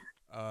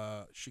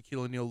Shaquille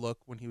O'Neal look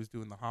when he was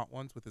doing the hot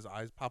ones with his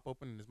eyes pop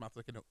open and his mouth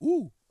like an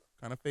ooh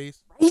kind of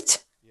face.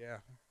 Right? Yeah.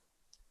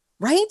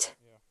 Right?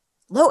 Yeah.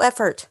 Low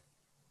effort.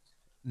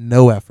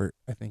 No effort,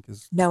 I think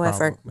is No the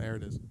effort. problem. There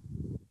it is.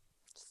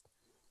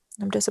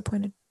 I'm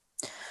disappointed.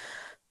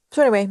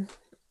 So anyway,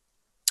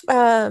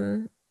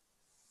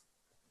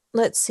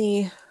 let's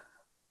see.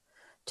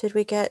 Did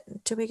we get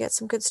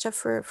some good stuff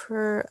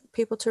for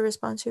people to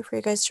respond to, for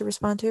you guys to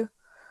respond to?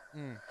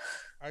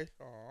 I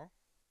saw.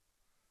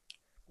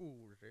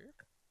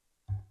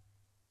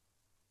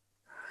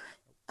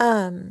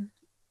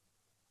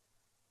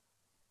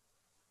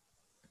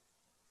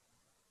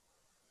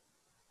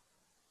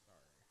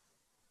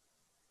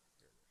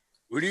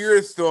 What are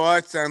your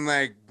thoughts on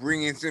like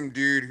bringing some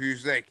dude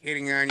who's like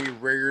hitting on you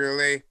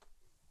regularly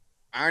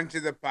onto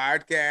the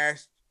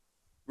podcast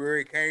where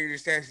he kind of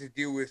just has to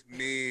deal with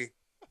me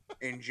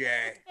and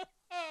Jay?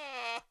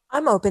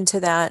 I'm open to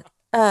that.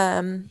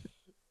 I'm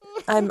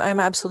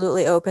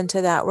absolutely open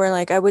to that. Where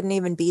like I wouldn't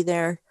even be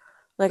there.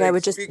 Like I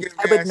would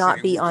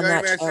not be on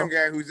that show. Some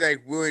guy who's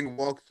like willing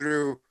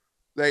to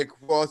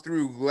walk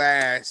through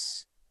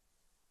glass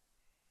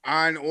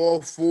on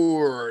all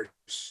fours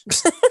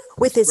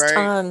with his right?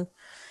 tongue,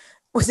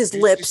 with his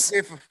just lips. To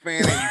sniff a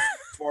fan that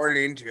you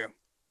farted into.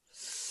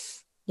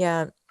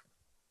 Yeah.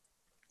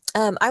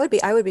 I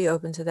would be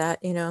open to that.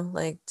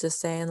 Like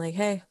just saying like,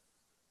 hey,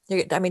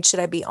 should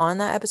I be on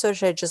that episode? Or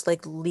should I just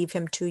like leave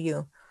him to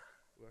you?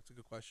 Well, that's a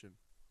good question.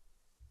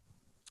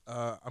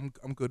 I'm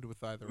good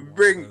with either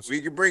one.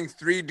 We could bring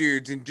 3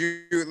 dudes and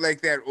do it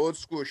like that old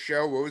school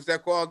show. What was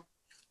that called?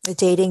 A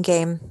dating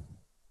game.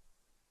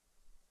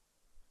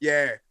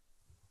 Yeah.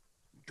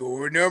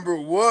 Door number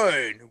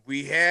 1,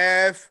 we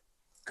have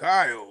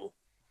Kyle.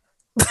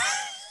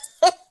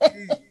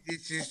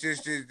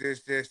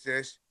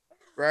 this,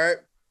 right?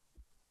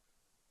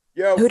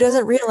 Yo, Who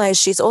doesn't Brooklyn, realize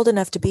she's old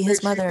enough to what be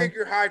his makes you think mother?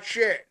 you're hot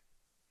shit?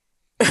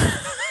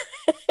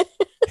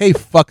 Hey,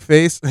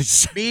 fuckface.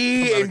 Come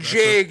Me out and aggressive.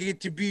 Jay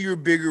get to be your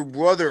bigger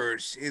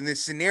brothers in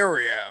this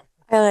scenario,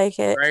 I like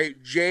it. right?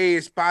 Jay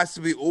is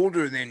possibly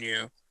older than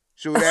you,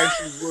 so it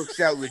actually works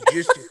out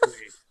logistically.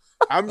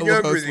 I'm I love how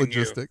younger it's than you,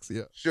 logistics.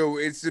 Yeah. so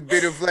it's a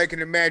bit of like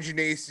an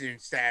imagination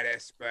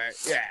status, but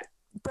yeah.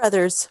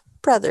 Brothers,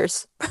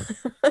 brothers.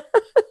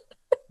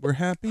 We're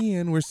happy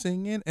and we're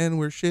singing and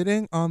we're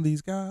shitting on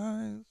these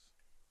guys.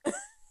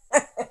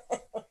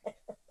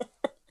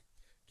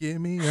 Give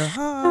me a high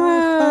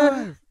Ah,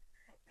 five.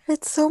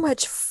 it's so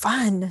much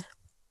fun.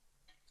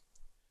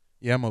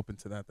 Yeah, I'm open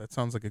to that. That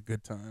sounds like a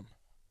good time.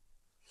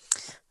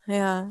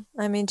 Yeah.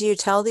 I mean, do you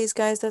tell these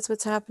guys that's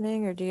what's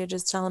happening, or do you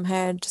just tell them,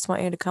 hey, I just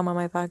want you to come on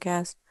my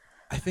podcast?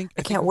 I think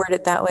I I think can't if word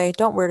it that way.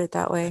 Don't word it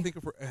that I way. think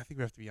if we're, I think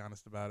we have to be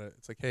honest about it.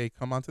 It's like, hey,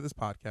 come onto this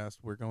podcast.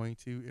 We're going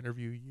to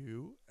interview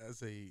you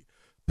as a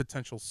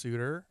potential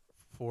suitor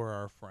for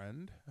our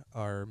friend,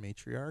 our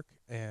matriarch,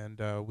 and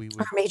we Our would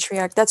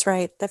matriarch. That's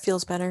right. That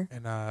feels better.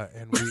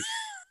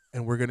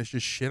 and we're gonna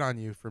just shit on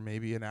you for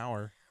maybe an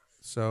hour.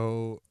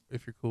 So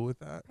if you're cool with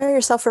that, Prepare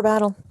yourself for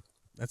battle.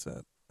 that's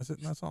it. That's it.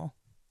 And that's all.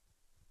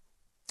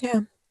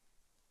 Yeah.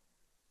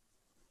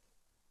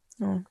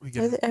 Mm. We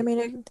get an, I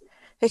mean,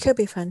 it could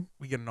be fun.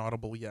 we get an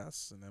audible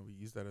yes, and then we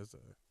use that as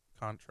a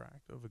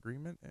contract of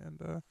agreement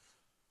and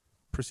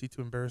proceed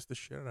to embarrass the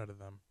shit out of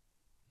them.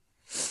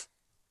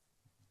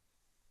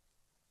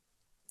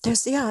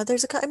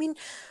 I mean,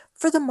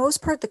 for the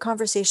most part, the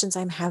conversations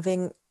I'm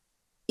having,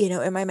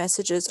 in my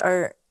messages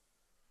are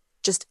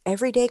just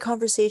everyday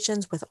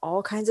conversations with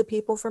all kinds of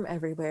people from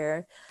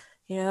everywhere,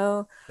 you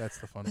know. That's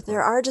the fun But there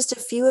part. are just a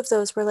few of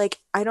those where, like,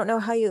 I don't know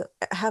how you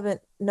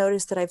haven't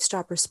noticed that I've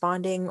stopped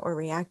responding or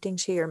reacting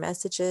to your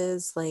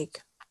messages.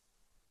 Like,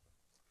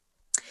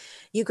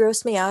 you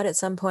grossed me out at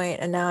some point,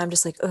 and now I'm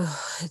just like,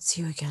 oh, it's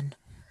you again.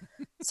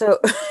 So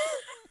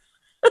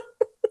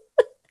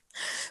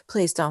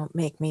please don't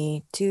make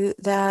me do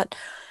that.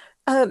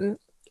 Um,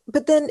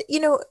 but then,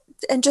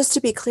 and just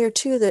to be clear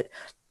too, that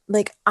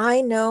like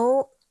I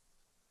know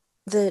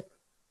that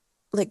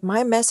like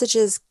my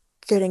messages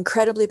get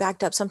incredibly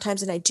backed up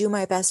sometimes, and I do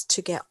my best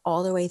to get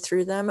all the way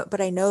through them,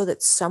 but I know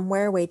that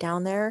somewhere way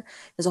down there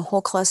is a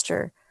whole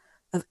cluster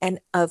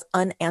of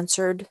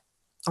unanswered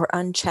or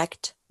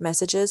unchecked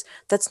messages.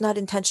 That's not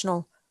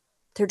intentional.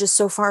 They're just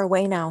so far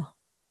away now.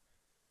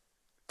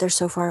 They're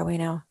so far away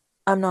now.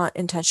 I'm not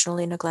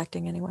intentionally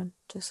neglecting anyone,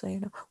 just so you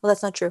know. Well,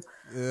 that's not true.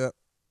 Yeah,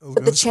 I was But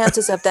the gonna say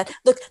chances of that,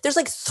 look, there's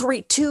like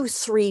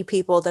three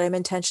people that I'm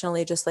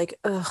intentionally just like,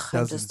 ugh,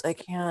 dozen, I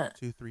can't.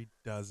 2, 3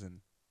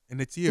 dozen,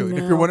 and it's you. And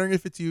if you're No. wondering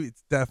if it's you,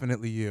 it's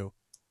definitely you.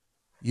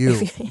 If You.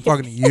 I'm you,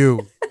 talking to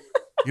you.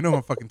 You know who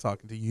I'm fucking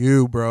talking to.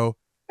 You, bro.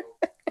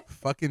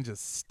 Fucking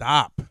just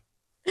stop.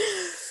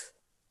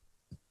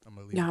 I'm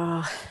gonna leave it there.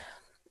 no,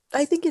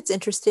 I think it's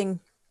interesting.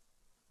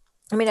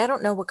 I mean, I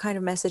don't know what kind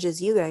of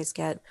messages you guys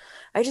get.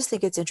 I just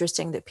think it's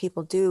interesting that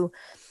people do,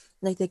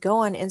 like, they go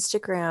on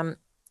Instagram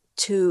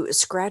to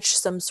scratch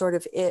some sort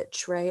of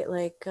itch, right?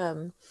 Like,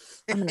 I'm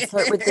going to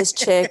flirt with this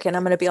chick and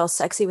I'm going to be all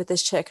sexy with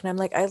this chick. And I'm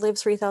like, I live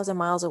 3,000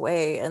 miles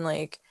away and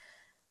like,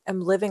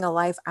 I'm living a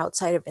life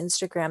outside of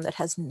Instagram that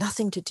has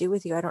nothing to do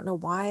with you. I don't know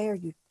why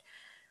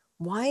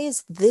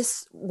is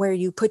this where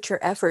you put your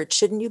effort?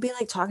 Shouldn't you be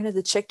like talking to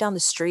the chick down the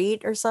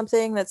street or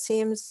something? That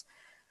seems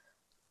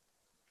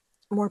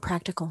more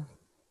practical.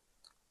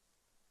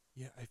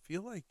 Yeah, I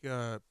feel like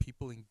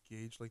people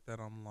engage like that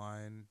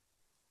online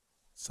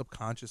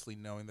subconsciously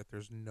knowing that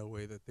there's no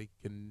way that they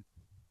can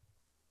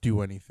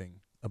do anything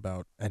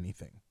about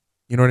anything.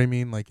 You know what I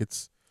mean? Like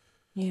it's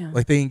Yeah.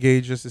 like they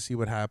engage just to see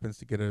what happens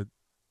to get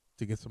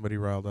somebody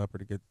riled up or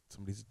to get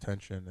somebody's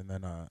attention and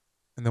then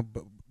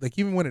but like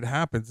even when it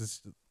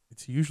happens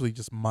it's usually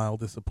just mild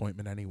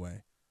disappointment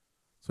anyway.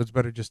 So it's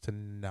better just to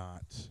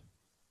not.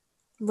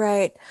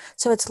 Right.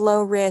 So it's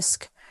low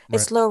risk. Right.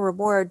 It's low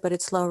reward, but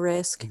it's low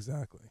risk.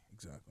 Exactly.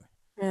 Exactly.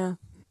 Yeah.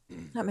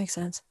 That makes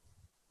sense.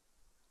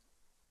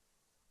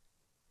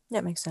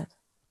 That makes sense.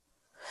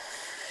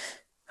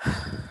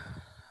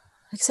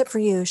 Except for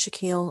you,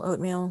 Shaquille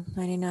Oatmeal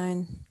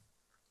 99.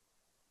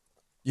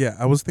 Yeah,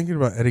 I was thinking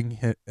about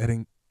It,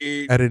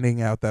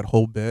 editing out that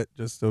whole bit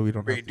just so we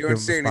don't have wait, to give don't him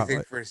the say anything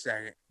spotlight. for a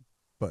second.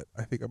 But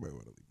I think I might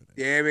want to leave it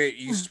in. Damn it,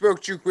 you Hmm.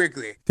 spoke too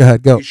quickly. Go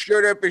ahead, go. You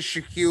showed up as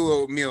Shaquille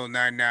O'Neal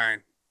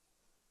 99.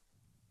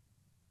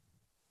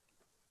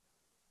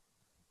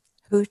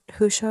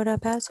 Who showed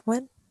up as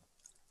when?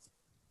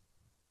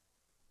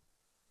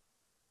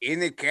 In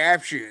the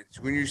captions,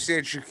 when you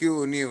said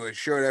Shaquille O'Neal, it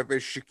showed up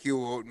as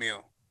Shaquille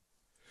Oatmeal.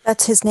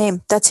 That's his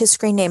name. That's his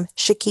screen name.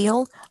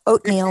 Shaquille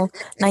Oatmeal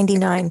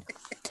 99.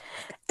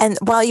 And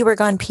while you were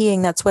gone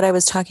peeing, that's what I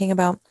was talking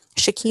about.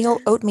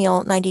 Shaquille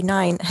Oatmeal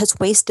 99 has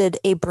wasted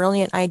a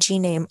brilliant IG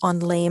name on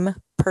lame,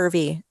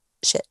 pervy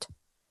shit.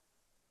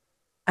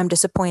 I'm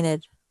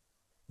disappointed.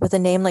 With a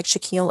name like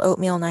Shaquille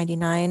Oatmeal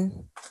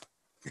 99,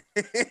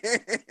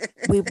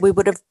 we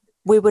would have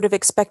we would have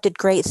expected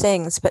great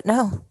things, but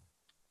no,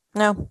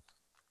 no,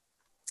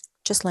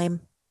 just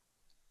lame.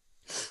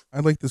 I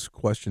like this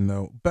question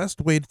though.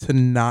 Best way to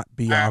not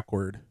be Uh,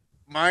 awkward.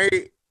 my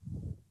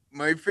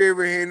my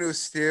favorite handle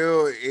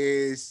still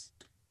is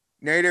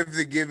Night of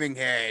the Giving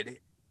Head,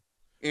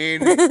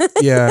 and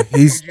Yeah,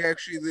 Paige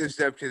actually lives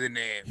up to the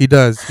name. he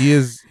does. He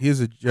is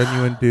a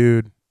genuine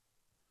dude.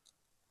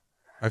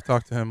 I've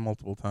talked to him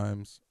multiple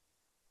times.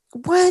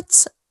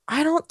 What?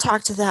 I don't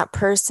talk to that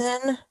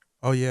person.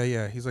 Oh yeah,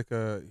 yeah. He's like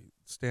a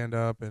stand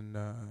up and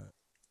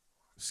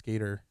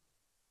skater,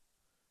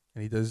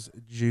 and he does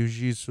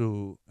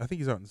jiu-jitsu. I think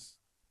he's out in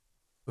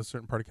a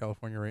certain part of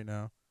California right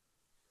now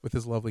with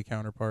his lovely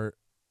counterpart.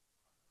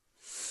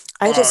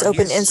 I just Oh,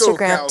 opened he's so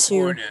Instagram too.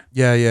 California.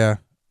 Yeah, yeah.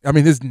 I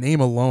mean, his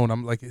name alone,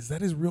 I'm like, is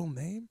that his real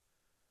name?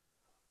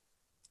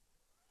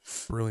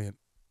 Brilliant,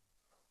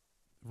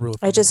 real I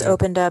funny just dude.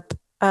 opened up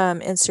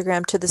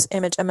Instagram to this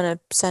image. I'm gonna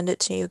send it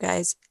to you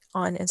guys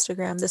on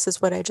Instagram. This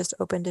is what I just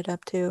opened it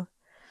up to.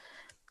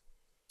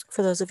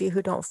 For those of you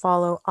who don't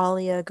follow,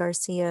 Alia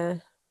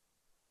Garcia,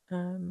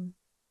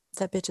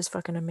 that bitch is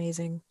fucking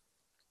amazing.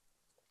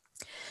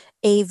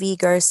 AV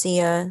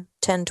Garcia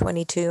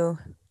 1022.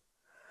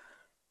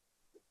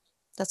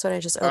 That's what I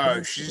just opened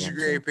Oh, she's a Instagram to.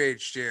 great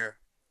page too.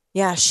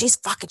 Yeah, she's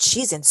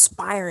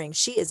inspiring.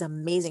 She is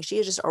amazing. She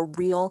is just a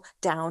real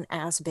down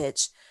ass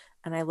bitch.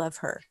 And I love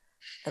her.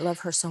 I love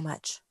her so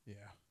much. Yeah.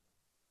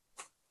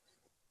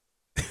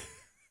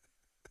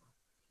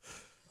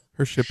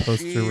 Her shit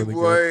posts are She really good.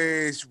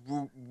 was.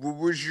 What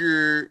was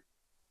your?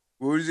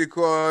 What was it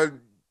called?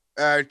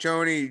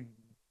 Tony,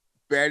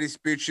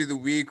 baddest bitch of the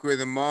week or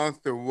the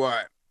month or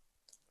what?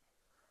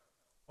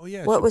 Oh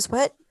yeah, What was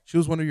what? she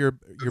was one of your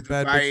The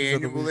bad bitches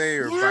of the week. biannually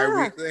or Yeah.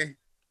 bi-weekly?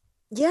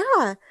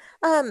 Yeah.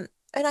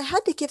 And I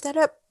had to give that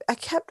up.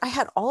 I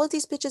had all of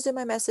these bitches in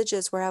my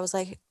messages where I was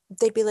like,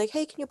 they'd be like,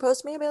 hey, can you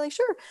post me? I'd be like,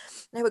 sure.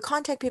 And I would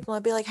contact people and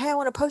I'd be like, hey, I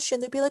want to post you.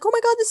 And they'd be like, oh my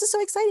God, this is so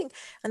exciting.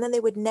 And then they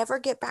would never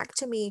get back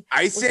to me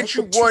I with sent like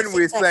you the two one things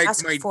with I like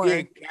asked my for.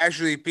 dick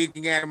casually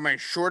peeking out of my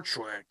shorts,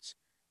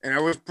 and I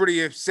was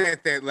pretty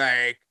upset that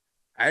like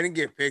I didn't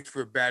get picked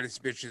for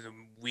baddest bitch of the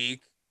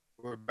week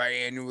or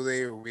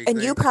biannually or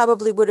And you weekly.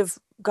 probably would have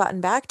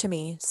gotten back to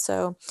me.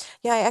 So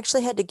yeah, I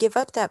actually had to give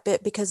up that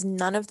bit because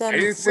none of I them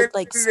didn't would send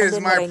like it send as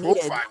in what my I needed.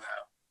 profile though.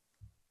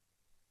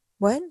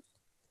 What?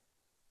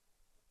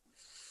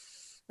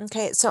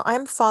 Okay, so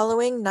I'm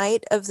following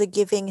Night of the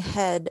Giving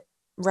Head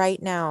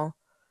right now.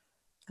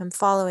 I'm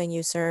following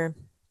you, sir.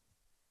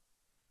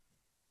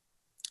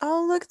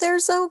 Oh, look, they're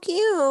so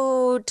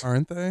cute.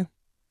 Aren't they?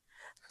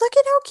 Look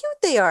at how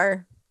cute they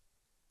are.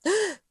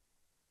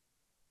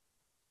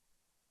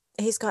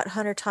 He's got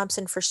Hunter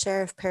Thompson for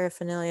sheriff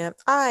paraphernalia.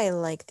 I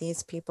like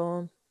these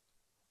people.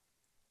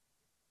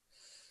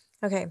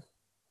 Okay,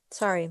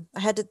 sorry. I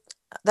had to.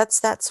 That's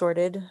that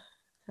sorted.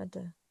 Had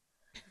to.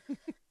 I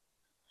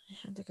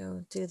had to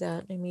go do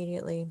that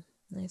immediately.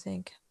 I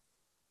think.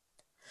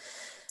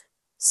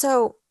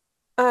 So,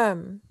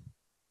 um,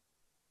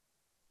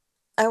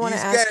 I want to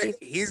ask you.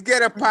 He's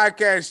got a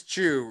podcast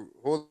too.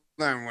 Hold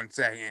on one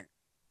second.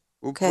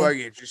 We'll Okay. plug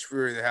it just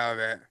for the hell of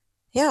it.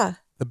 Yeah,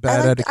 The I Bad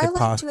like. I Etiquette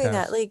like doing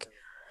that. podcast. Like,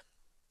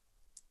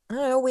 I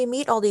don't know. We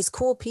meet all these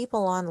cool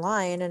people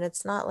online, and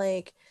it's not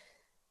like,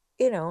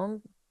 you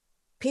know,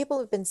 people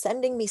have been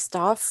sending me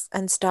stuff,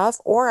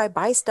 or I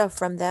buy stuff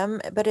from them,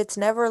 but it's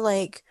never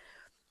like,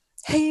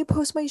 hey,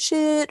 post my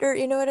shit, or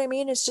you know what I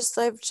mean? It's just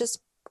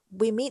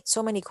we meet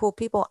so many cool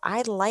people.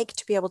 I'd like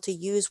to be able to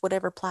use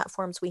whatever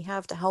platforms we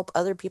have to help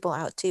other people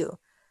out too.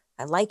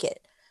 I like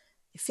it.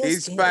 It feels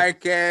His good.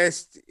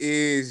 podcast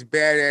is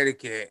Bad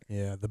Etiquette.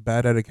 Yeah, the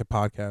Bad Etiquette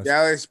podcast.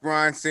 Dallas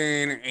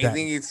Bronson. I That-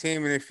 think it's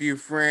him and a few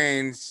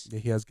friends. Yeah,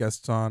 he has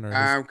guests on or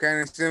his,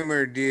 Kind of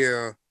similar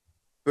deal,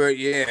 but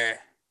yeah,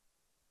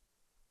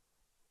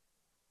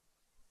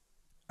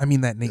 I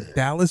mean that name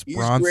Dallas he's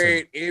Bronson.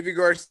 great. Avi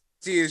Garcia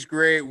is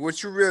great.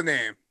 What's your real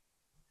name?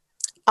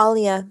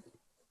 Alia.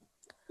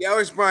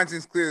 Dallas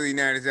Bronson's clearly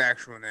not his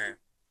actual name.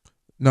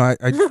 No,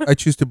 I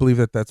choose to believe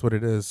that that's what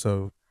it is.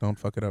 So don't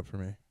fuck it up for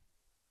me.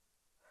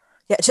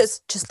 Yeah,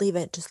 just leave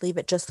it. Just leave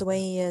it just the way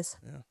he is.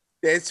 Yeah.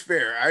 That's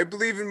fair. I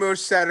believe in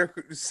most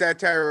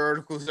satire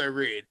articles I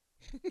read.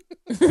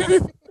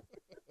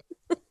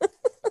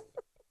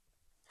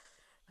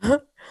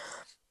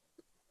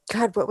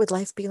 God, what would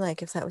life be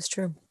like if that was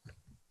true?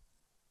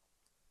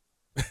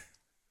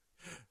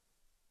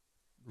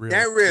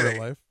 Not really.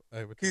 Real life. I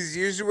would. Because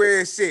here's the way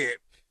I see it.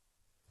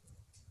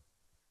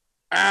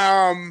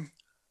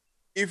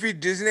 If it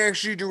doesn't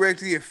actually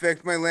directly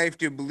affect my life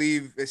to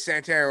believe a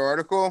satire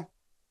article,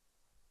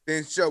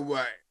 then so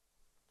what?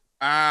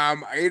 I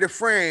had a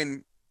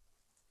friend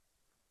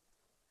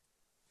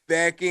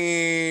back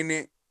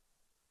in,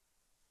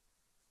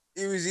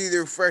 it was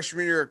either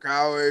freshman year of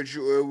college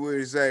or it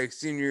was like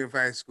senior year of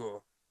high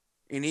school,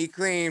 and he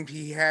claimed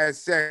he had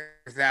sex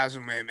with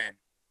 1,000 women.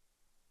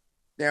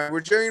 Now we're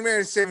talking about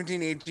a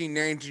 17, 18,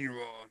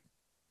 19-year-old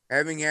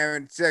having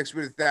had sex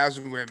with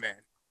 1,000 women.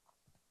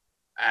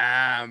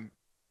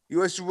 He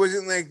also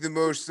wasn't like the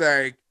most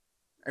like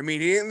I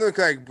mean, he didn't look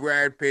like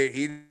Brad Pitt.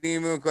 He didn't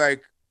even look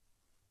like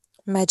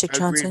Magic a great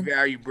Johnson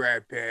value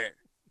Brad Pitt.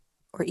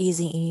 or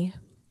Easy E.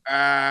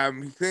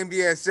 He claimed he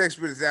had sex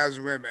with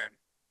 1,000 women.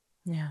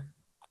 Yeah.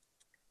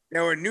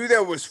 Now I knew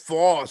that was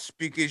false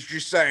because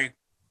just like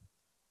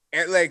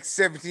at like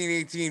 17,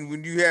 18,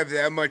 when you have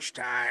that much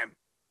time,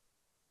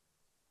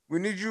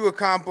 when did you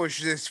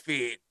accomplish this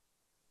feat?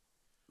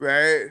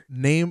 Right?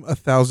 Name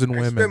 1,000 I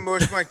spent women.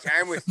 most of my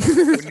time with you.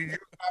 When did you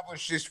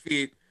accomplish this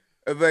feat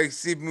of like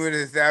sleeping with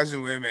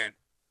 1,000 women?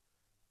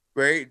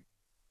 Right?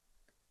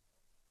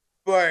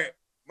 But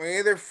my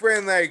other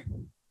friend, like,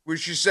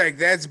 was just like,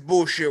 that's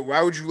bullshit.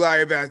 Why would you lie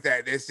about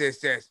that? This.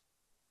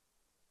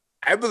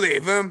 I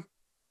believe him.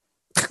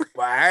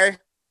 Why?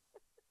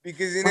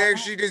 Because it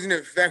actually doesn't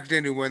affect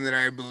anyone that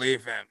I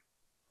believe him.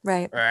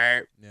 Right.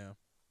 Right? Yeah.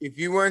 If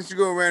he wants to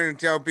go around and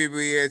tell people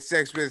he had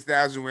sex with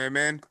 1,000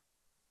 women,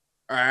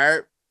 all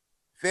right,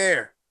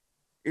 fair.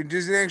 It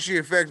doesn't actually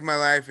affect my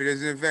life. It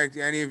doesn't affect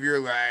any of your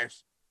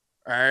lives.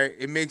 All right.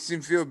 It makes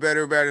him feel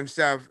better about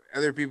himself.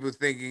 Other people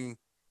thinking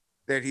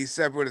that he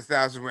slept with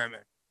 1,000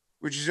 women,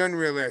 which is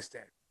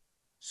unrealistic.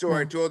 So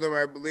I No. told him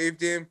I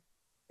believed him.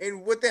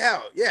 And what the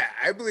hell? Yeah,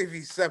 I believe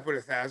he slept with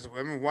 1,000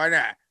 women. Why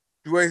not?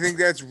 Do I think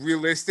that's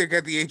realistic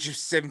at the age of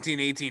 17,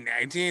 18,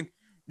 19?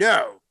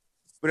 No.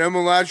 But I'm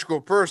a logical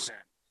person.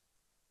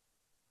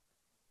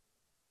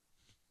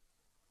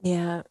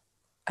 Yeah.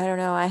 I don't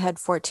know. I had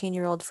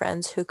 14-year-old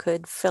friends who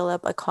could fill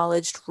up a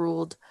college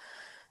ruled,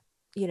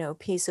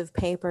 piece of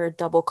paper,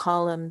 double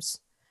columns.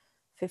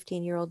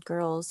 15-year-old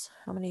girls.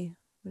 How many?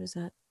 What is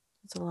that?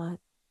 That's a lot.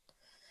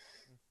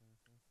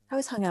 I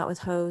always hung out with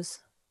hoes.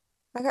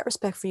 I got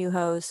respect for you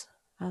hoes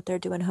out there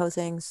doing hoe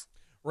things.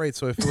 Right.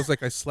 So if it was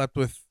like I slept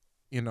with,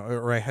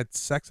 or I had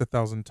sex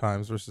 1,000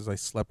 times versus I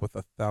slept with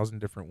 1,000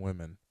 different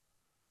women,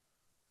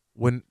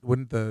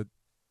 wouldn't the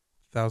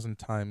 1,000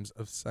 times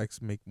of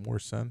sex make more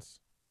sense,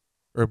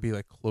 or be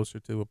like closer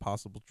to a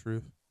possible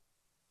truth?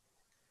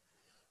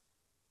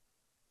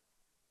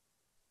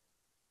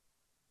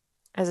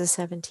 As a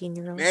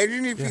 17-year-old.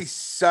 Imagine if Yeah. he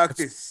sucked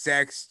at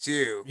sex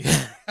too.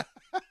 Yeah.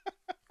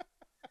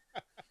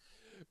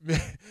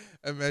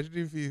 Imagine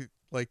if he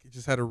like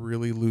just had a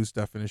really loose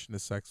definition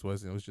of sex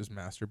was, and it was just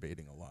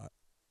masturbating a lot.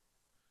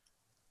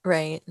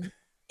 Right.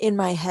 In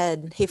my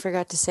head. He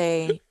forgot to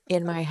say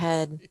in my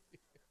head.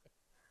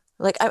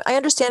 Like, I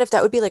understand if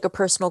that would be like a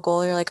personal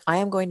goal. You're like, I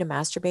am going to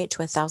masturbate to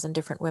 1,000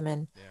 different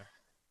women,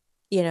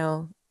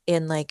 Yeah.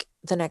 in like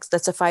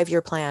that's a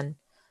 5-year plan.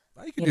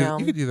 You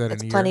could do that in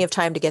That's a plenty year. of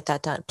time to get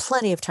that done.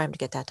 Plenty of time to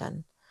get that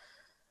done.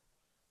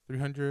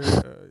 300.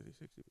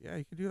 60, yeah,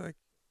 you could do like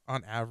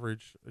on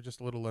average just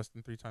a little less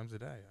than 3 times a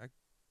day.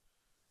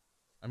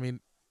 I mean,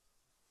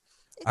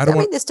 I don't I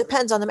want. mean, this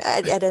depends on them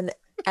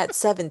at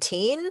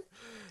 17.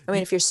 I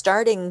mean, if you're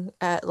starting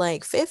at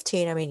like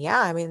 15, I mean,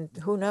 yeah, I mean,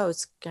 who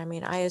knows? I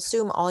mean, I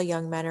assume all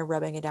young men are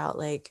rubbing it out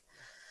like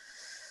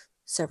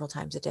several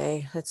times a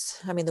day.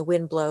 I mean, the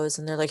wind blows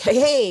and they're like,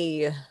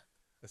 hey,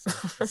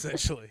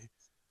 Essentially,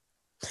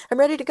 I'm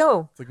ready to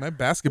go. it's like my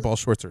basketball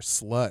shorts are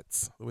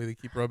sluts. The way they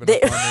keep rubbing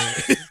They, up on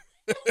me.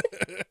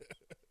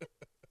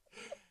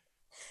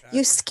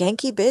 you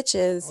skanky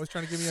bitches. Always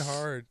trying to give me a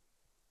hard.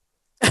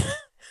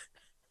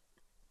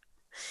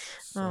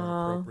 So Oh,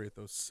 inappropriate,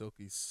 those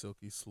silky,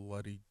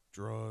 slutty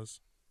draws.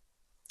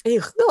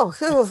 ew, oh,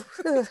 ew,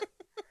 ew.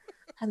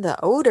 And the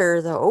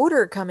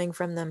odor coming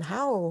from them.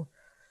 How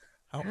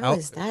How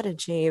is that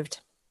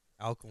achieved?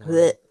 alkaline?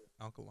 Blech.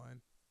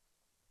 Alkaline.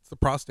 It's the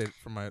prostate,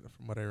 from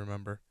what I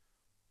remember.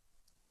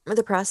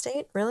 The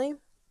prostate, really?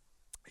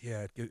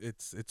 Yeah,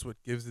 it's what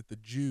gives it the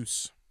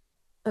juice.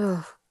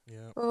 Oh,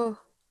 Yeah. oh,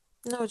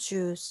 no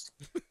juice.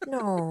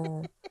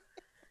 No,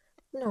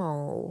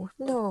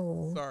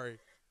 no. Sorry.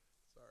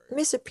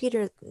 Mr.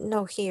 Peter,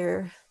 no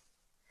here.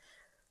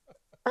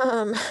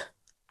 Um,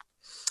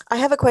 I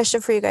have a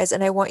question for you guys,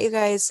 and I want you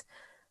guys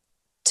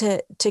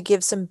to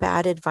give some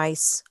bad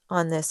advice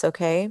on this,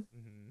 okay?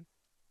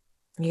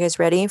 Mm-hmm. You guys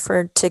ready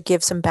to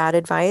give some bad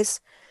advice?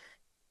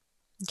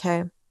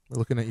 Okay. We're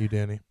looking at you,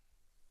 Danny.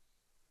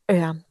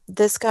 Yeah.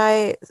 This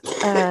guy,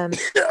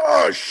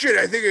 Oh shit!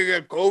 I think I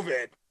got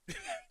COVID.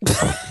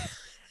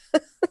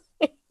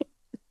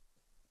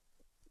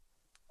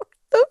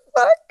 the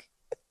fuck?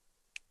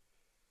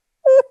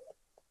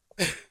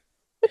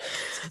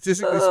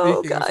 Statistically Oh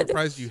speaking, I'm God.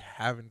 surprised you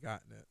haven't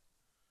gotten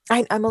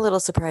it. I'm a little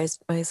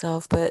surprised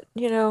myself, but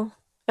I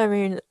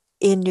mean,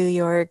 in New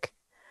York,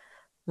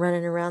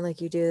 running around like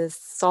you do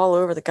this all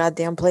over the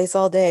goddamn place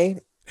all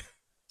day.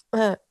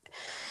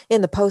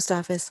 In the post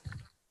office.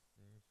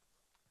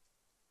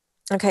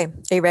 Okay,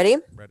 are you ready?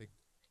 Ready?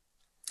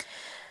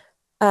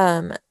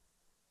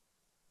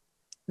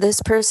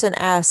 This person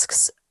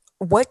asks,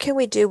 what can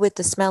we do with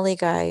the smelly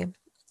guy?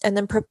 And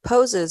then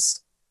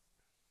proposes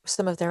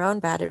some of their own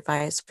bad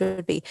advice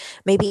would be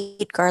maybe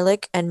eat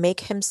garlic and make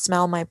him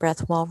smell my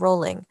breath while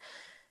rolling.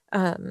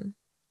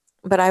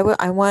 But I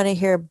want to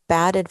hear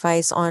bad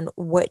advice on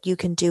what you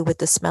can do with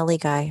the smelly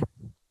guy.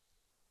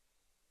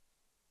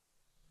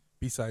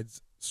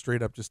 Besides,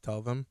 straight up, just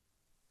tell them.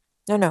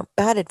 No,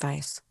 bad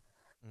advice.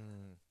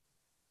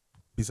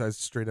 besides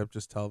straight up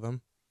just tell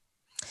them?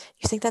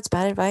 You think that's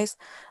bad advice?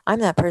 I'm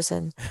that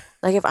person.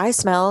 Like if I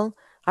smell,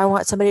 I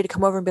want somebody to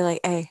come over and be like,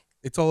 "Hey,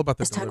 It's all about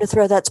the it's time to delivery.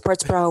 throw that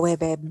sports bra away,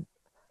 babe."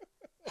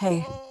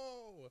 Hey,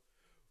 Oh,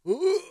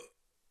 ooh,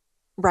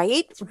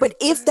 right? it's right But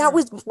if that there.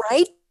 was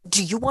right,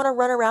 do you want to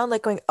run around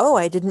like going, "Oh,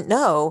 I didn't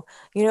know."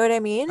 You know what I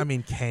mean? I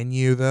mean, can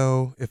you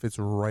though? If it's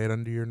right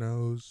under your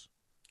nose,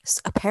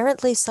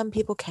 Apparently some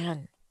people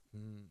can.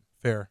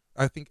 fair.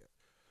 I think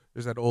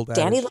there's that old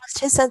Danny adage: lost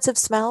his sense of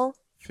smell.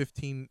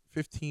 15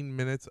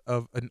 minutes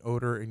of an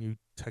odor, and you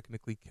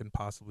technically can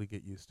possibly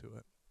get used to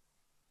it.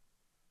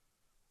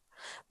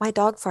 My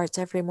dog farts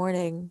every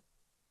morning.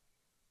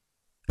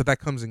 But that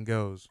comes and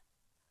goes,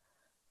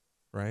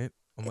 right?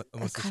 It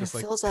Unless it's kind of just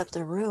like fills up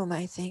the room,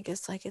 I think.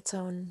 It's like its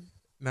own.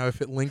 now,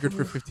 if it lingered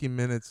for Oof, 15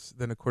 minutes,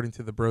 then according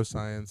to the bro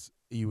science,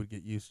 you would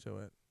get used to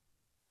it.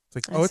 It's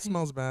like, I oh, it see.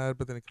 smells bad,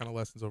 but then it kind of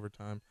lessens over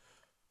time.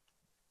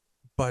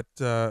 But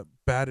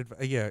bad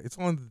advice, yeah, it's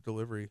on the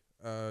delivery.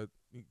 It's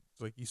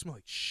like you smell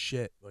like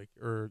shit, like,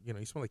 or you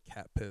smell like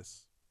cat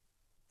piss,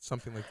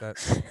 something like that.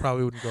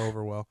 Probably wouldn't go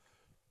over well.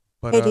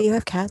 But Hey, do you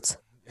have cats?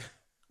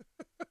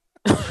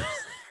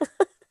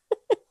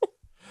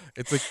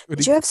 it's like when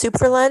Did you you have soup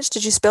for lunch?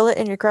 Did you spill it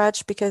in your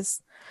crotch?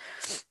 Because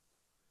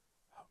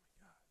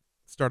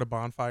start a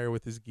bonfire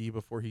with his gi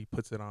before he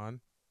puts it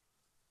on.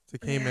 It's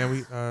like, hey man,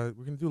 yeah,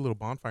 we're gonna do a little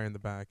bonfire in the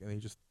back, and then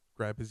you just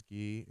grab his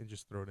gi and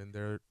just throw it in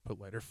there, put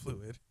lighter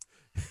fluid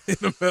in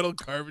a metal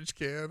garbage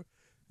can,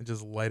 and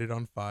just light it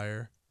on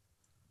fire.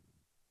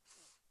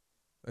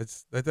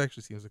 That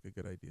actually seems like a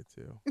good idea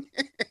too.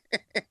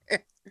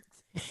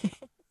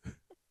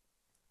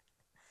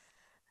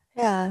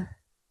 yeah.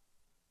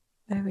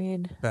 I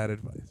mean, Bad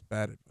advice.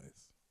 Bad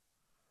advice.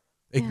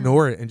 yeah.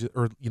 Ignore it and just,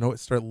 or what,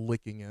 start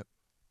licking it.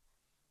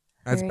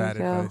 That's There you bad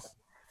go. advice.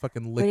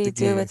 Fucking What lick do the you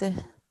do gi. with it?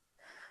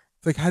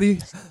 It's like, how do you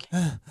Just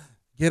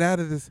get out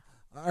of this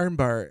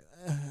armbar?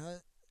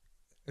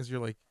 As you're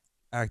like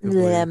actively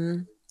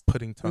blem,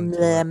 putting tongue to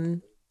it.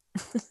 blem.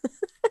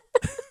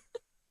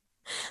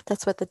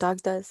 That's what the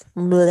dog does.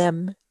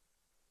 Blem.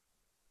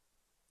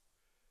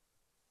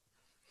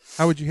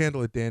 How would you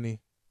handle it, Danny?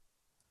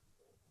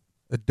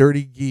 A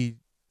dirty gi,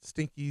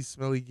 stinky,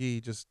 smelly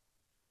gi, just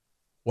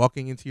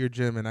walking into your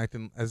gym and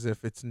acting as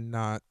if it's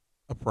not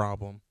a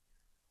problem.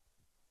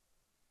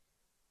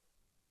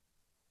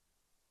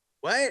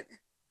 What?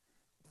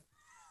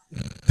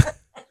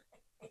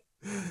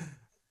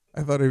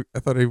 I thought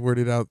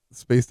I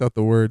spaced out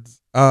the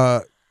words.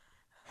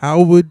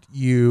 How would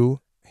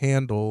you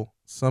handle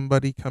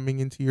somebody coming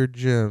into your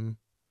gym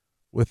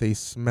with a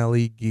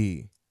smelly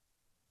gi?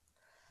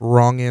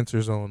 Wrong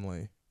answers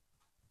only.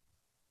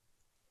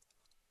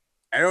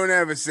 I don't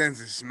have a sense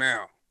of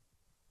smell.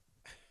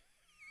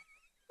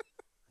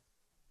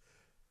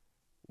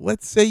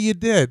 Let's say you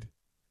did.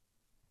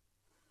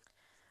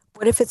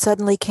 What if it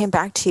suddenly came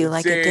back to you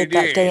Let's like it say I did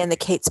that day did. in the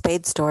Kate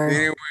Spade store?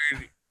 Then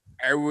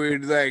I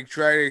would like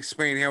try to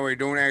explain how I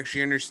don't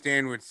actually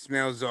understand what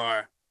smells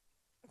are.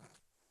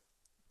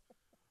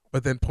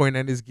 But then point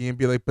at his gi and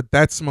be like, but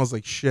that smells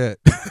like shit.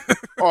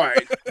 All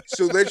right.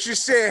 So let's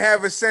just say I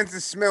have a sense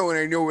of smell and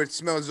I know what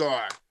smells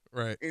are.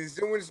 Right. And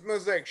someone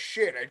smells like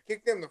shit, I'd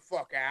kick them the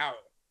fuck out.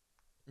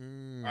 All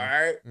Mm,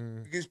 right.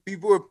 mm. Because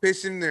people are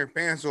pissing their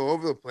pants all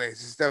over the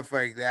place and stuff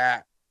like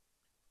that.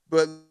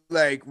 But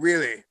like,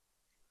 really,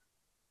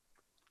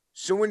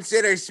 someone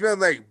said I smelled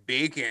like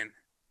bacon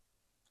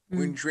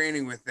when Mm.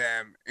 training with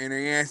them, and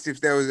I asked if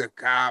that was a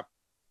cop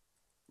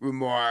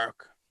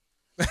remark.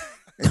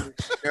 And they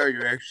said, no,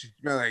 you actually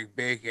smell like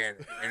bacon,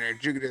 and I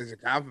took it as a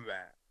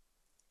compliment.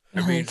 I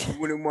You're mean, like, who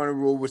wouldn't want to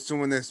roll with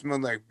someone that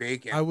smelled like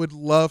I bacon? would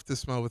love to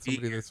smell with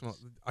somebody that smells.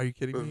 Vegans, Are you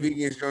kidding but me?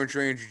 vegans don't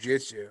train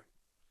jujitsu.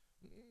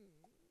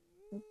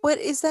 what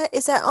is that?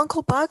 Is that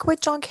Uncle Buck?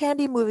 What John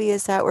Candy movie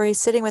is that where he's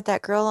sitting with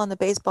that girl on the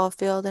baseball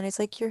field and he's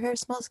like, "Your hair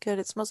smells good.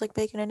 It smells like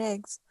bacon and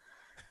eggs."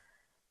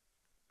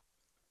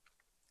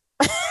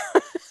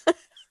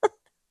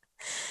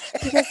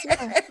 Because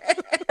yeah.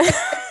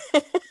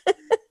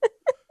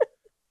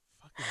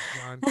 Fucking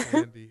John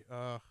Candy.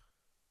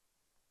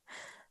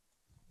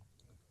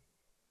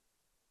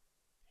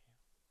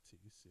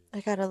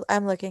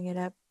 I'm looking it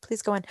up.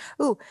 Please go on.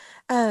 Ooh,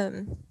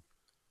 um,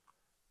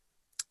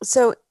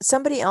 so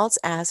somebody else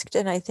asked,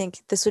 and I think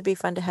this would be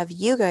fun to have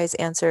you guys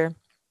answer.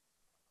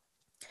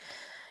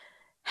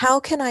 How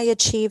can I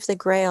achieve the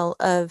grail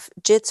of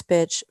Jits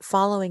Bitch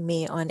following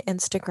me on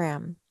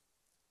Instagram?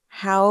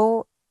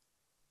 How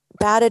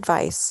bad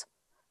advice.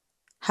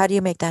 How do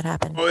you make that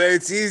happen? Oh,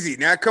 it's easy.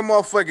 Now come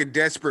off like a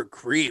desperate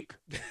creep.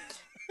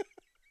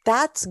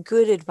 That's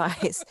good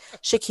advice.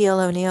 Shaquille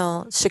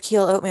O'Neal,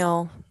 Shaquille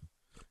Oatmeal.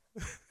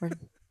 We're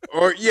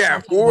Or yeah,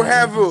 talking about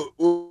you now.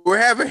 or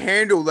have a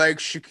handle like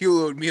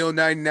Shaquille O'Neal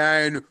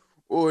 99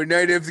 or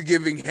Night After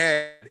Giving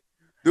Head.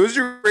 Those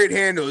are great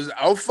handles.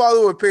 I'll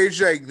follow a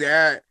page like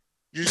that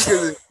just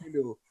because of the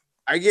handle.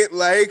 I get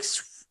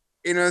likes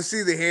and I'll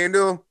see the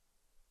handle.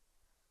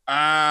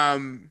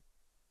 Um,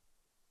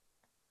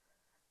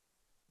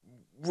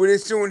 what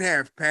does someone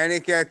have?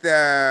 Panic at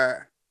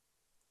the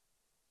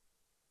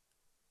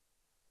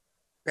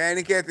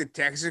Panic at the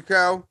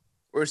Texaco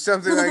or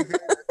something like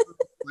that. That's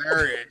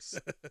hilarious.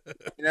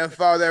 And I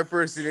follow that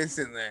person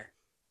instantly.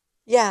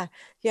 Yeah,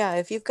 yeah.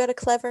 If you've got a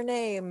clever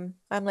name,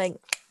 I'm like,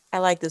 I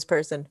like this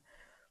person.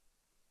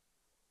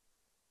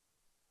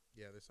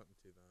 Yeah, there's something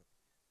to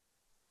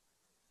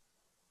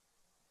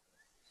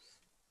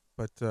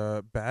that.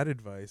 But bad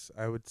advice,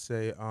 I would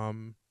say.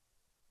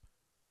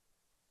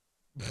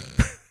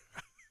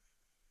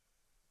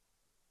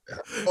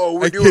 Oh,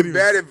 we're I can't doing even.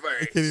 bad I can't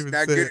advice, even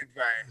not say good it.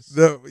 advice.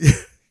 No.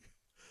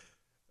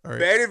 All right.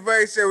 Bad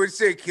advice, I would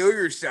say kill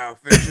yourself,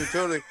 and she'll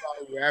totally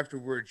follow you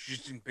afterwards,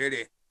 just in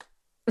pity.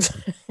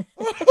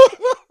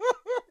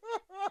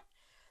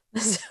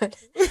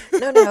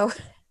 No, no,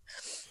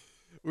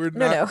 we're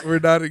no, not. no. We're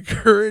not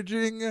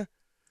encouraging.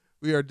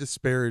 We are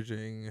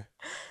disparaging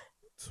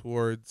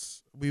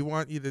towards. We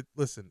want you to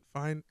listen.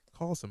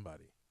 Call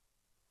somebody.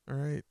 All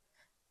right.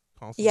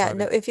 Call Yeah,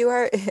 somebody. no. If you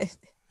are,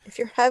 if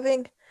you're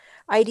having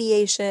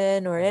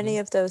ideation or Mhm. any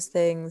of those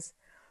things,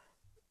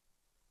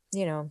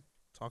 you know,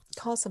 Talk to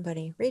call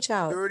somebody. somebody, reach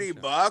out.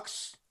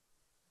 $30,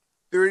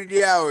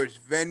 $30,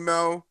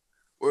 Venmo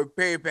or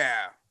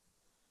PayPal.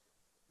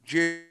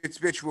 Jits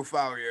bitch will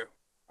follow you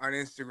on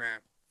Instagram.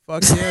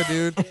 Fuck yeah,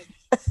 dude.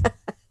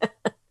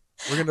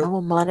 We're I gonna.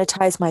 will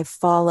monetize my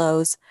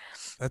follows.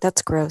 That's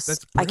That's gross.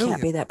 that's I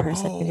can't be brilliant. that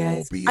person, you Oh,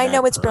 guys. be I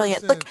know that it's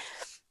brilliant. Look,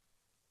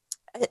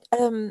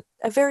 person.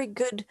 a very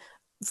good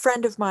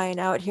friend of mine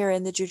out here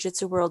in the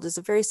jujitsu world is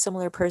a very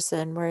similar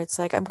person where it's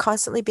like I'm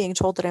constantly being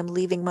told that I'm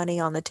leaving money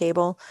on the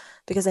table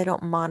because I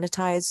don't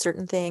monetize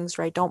certain things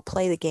or I don't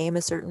play the game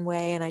a certain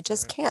way and I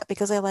just Right. can't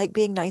because I like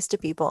being nice to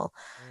people.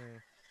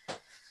 Mm, yeah,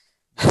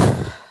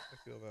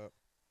 I feel that.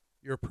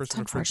 You're a It's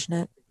person of principle.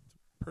 unfortunate.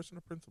 Person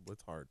of principle.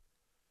 It's hard.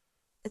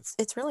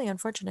 It's really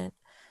unfortunate,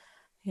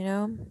 you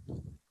know?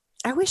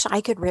 I wish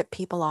I could rip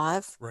people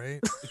off. Right?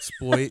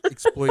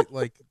 Exploit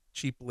like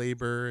cheap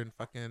labor and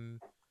fucking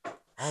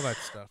all that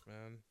stuff,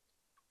 man.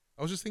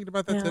 I was just thinking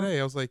about that Yeah. today.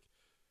 I was like,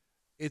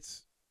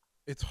 it's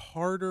it's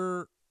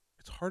harder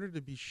it's harder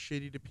to be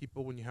shitty to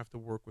people when you have to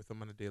work with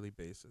them on a daily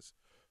basis.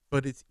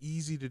 But it's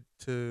easy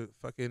to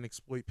fucking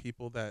exploit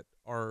people that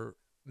are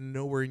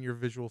nowhere in your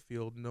visual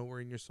field, nowhere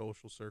in your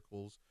social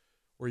circles,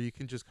 where you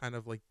can just kind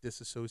of like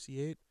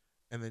disassociate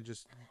and then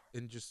just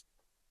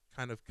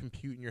kind of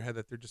compute in your head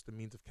that they're just a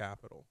means of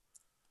capital.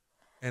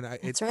 And I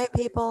it That's right,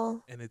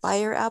 people. and Buy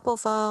it's your Apple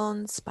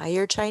phones, buy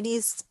your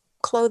Chinese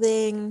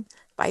clothing,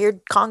 buy your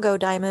Congo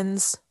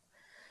diamonds.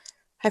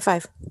 High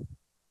five.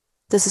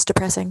 This is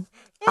depressing.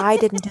 I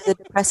didn't do the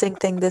depressing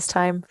thing this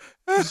time.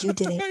 You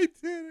did it.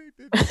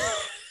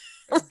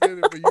 I did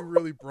it, but you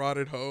really brought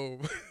it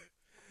home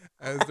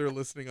as they're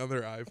listening on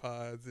their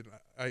iPods and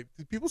I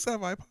do people still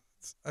have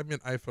iPods? I mean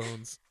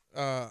iPhones.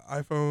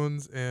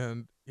 iPhones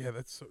and yeah,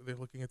 that's so they're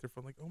looking at their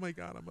phone like, "Oh my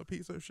god, I'm a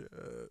piece of shit."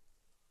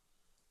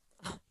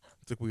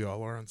 It's like we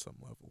all are on some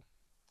level.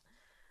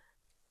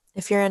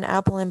 If you're an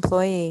Apple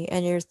employee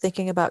and you're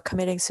thinking about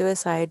committing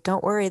suicide,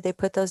 don't worry. They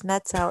put those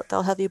nets out.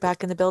 They'll have you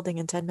back in the building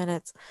in 10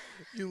 minutes.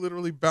 You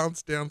literally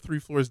bounce down 3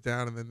 floors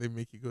down and then they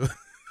make you go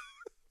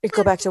You go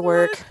back back to to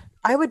work. work.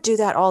 I would do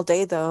that all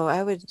day, though.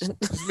 I would,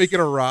 Just make it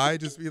a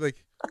ride, just be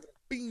like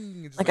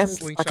bing, just like, like I'm fucking,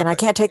 slingshot I that.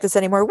 can't take this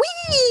anymore.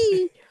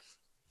 Whee!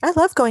 I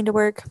love going to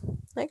work.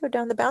 I go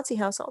down the bouncy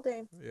house all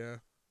day. Yeah.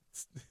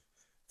 It's,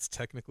 it's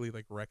technically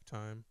like rec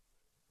time.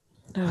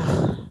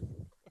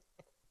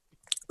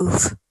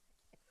 Oof.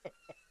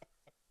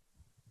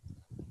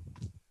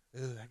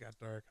 Ugh, that got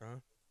dark, huh?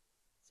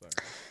 Sorry.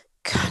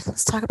 God,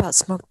 let's talk about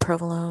smoked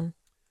provolone.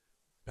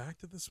 Back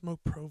to the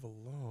smoked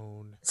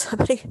provolone.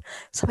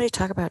 Somebody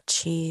talk about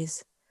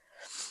cheese.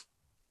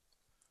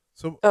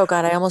 So Oh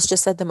God, I almost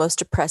just said the most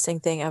depressing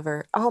thing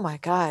ever. Oh my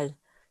God.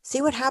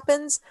 See what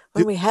happens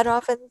when did, we head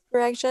off in this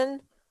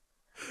direction?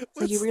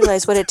 So you let's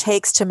realize what it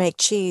takes to make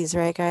cheese,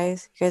 right,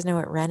 guys? You guys know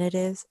what rennet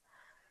is?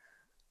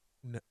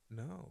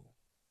 no.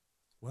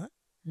 What?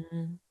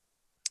 Mm.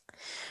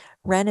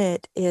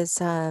 Rennet is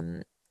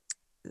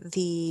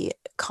the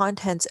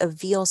contents of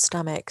veal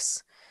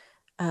stomachs,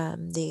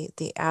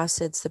 the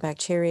acids, the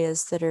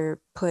bacterias that are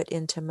put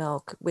into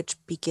milk, which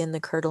begin the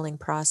curdling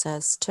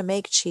process to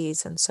make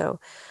cheese. And so,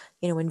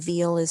 when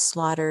veal is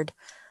slaughtered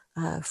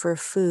for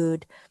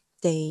food,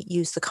 they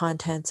use the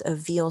contents of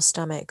veal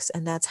stomachs,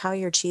 and that's how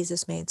your cheese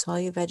is made. So all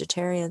you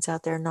vegetarians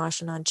out there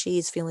noshing on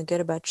cheese, feeling good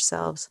about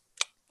yourselves,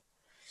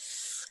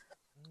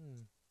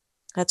 Mm.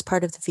 that's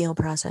part of the veal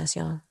process,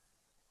 y'all.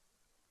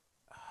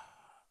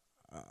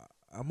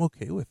 I'm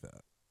okay with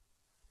that.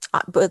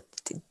 But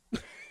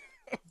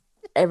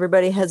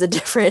everybody has a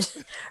different,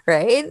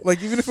 right?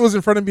 Like even if it was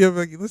in front of me, I'm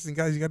like, listen,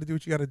 guys, you got to do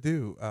what you got to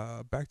do.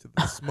 Back to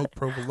the smoked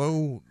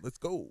provolone. Let's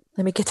go.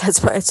 Let me get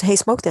that. Hey,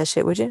 smoke that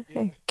shit, would you? Yeah.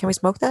 Hey, can we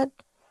smoke that?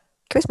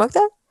 Can we smoke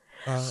that?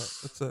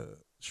 Let's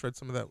shred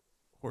some of that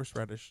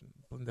horseradish and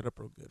blend it up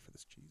real good for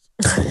this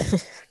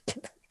cheese.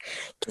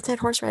 Get that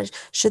horseradish.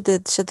 Should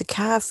the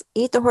calf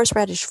eat the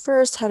horseradish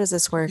first? How does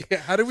this work? Yeah,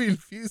 how do we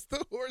infuse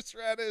the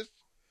horseradish?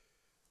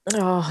 Oh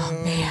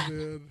Oh man.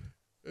 man,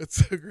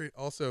 it's so great.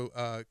 Also,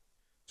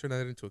 turn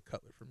that into a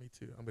cutlet for me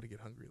too. I'm gonna get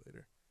hungry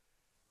later.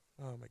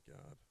 Oh my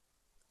god.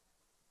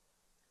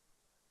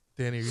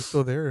 Danny, are you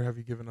still there or have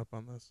you given up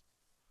on this?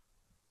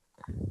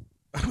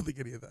 I don't think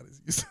any of that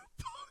is useful.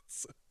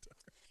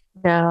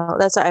 No,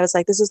 that's why I was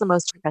like, this is the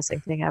most depressing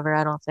thing ever.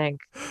 I don't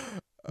think.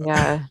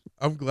 Yeah.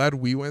 I'm glad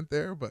we went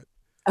there, but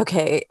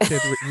Okay.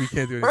 we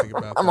can't do anything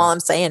about that. While I'm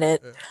saying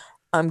it, Yeah.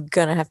 I'm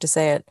gonna have to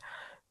say it.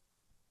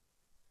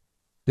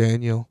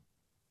 Daniel.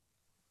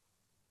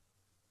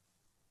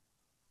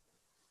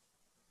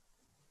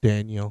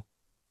 Daniel.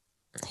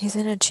 He's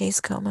in a cheese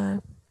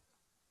coma.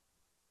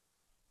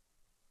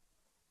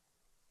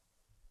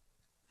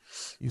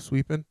 You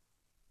sweeping?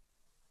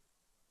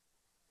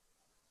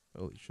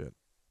 Holy shit.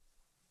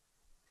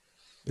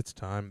 It's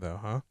time though,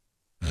 huh?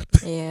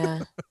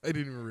 Yeah. I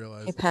didn't even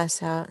realize. He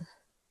passed out.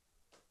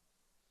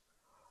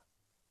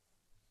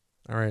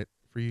 All right.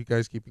 For you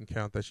guys keeping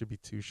count, that should be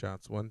 2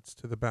 shots. One's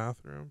to the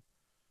bathroom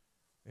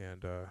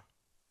and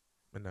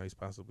now he's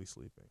possibly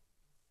sleeping.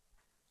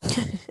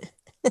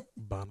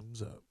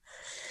 Bottoms up.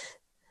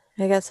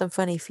 I got some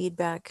funny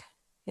feedback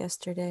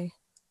yesterday.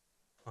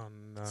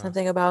 On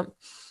Something about,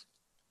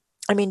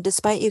 I mean,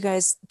 despite you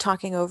guys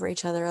talking over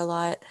each other a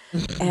lot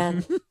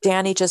and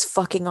Danny just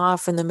fucking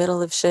off in the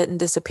middle of shit and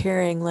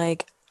disappearing,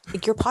 like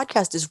your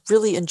podcast is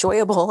really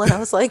enjoyable. And I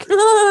was like,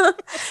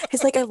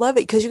 he's like, I love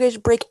it because you guys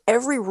break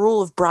every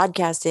rule of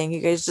broadcasting.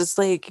 You guys just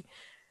like,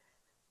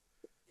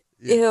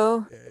 you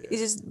know, you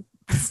just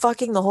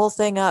fucking the whole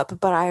thing up.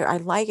 But I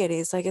like it.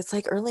 He's like, it's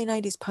like early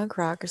 90s punk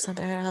rock or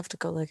something. I have to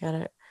go look at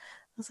it.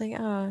 I was like,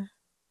 oh.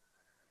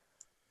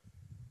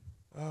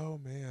 Oh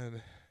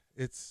man.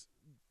 That's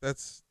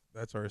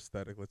our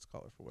aesthetic. Let's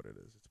call it for what it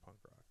is. It's punk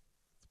rock.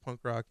 It's punk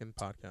rock and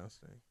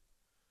podcasting.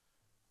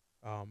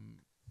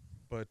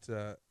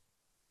 But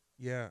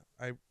yeah,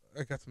 I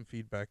got some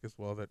feedback as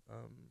well that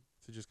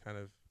to just kind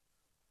of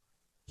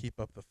keep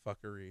up the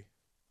fuckery.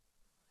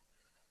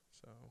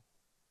 So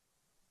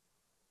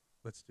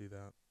let's do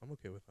that. I'm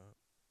okay with that.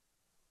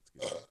 It's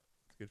good.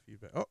 It's good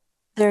feedback. Oh,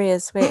 There he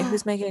is. Wait,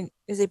 who's making?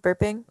 Is he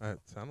burping? it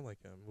sounded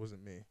like him. It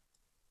wasn't me.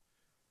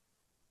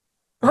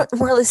 What?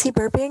 Well, is he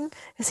burping?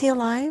 Is he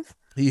alive?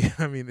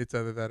 I mean, it's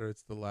either that or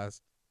it's the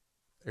last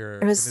air Or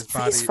in is his he's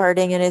body.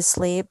 farting in his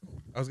sleep?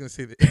 I was gonna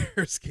say the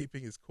air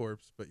escaping his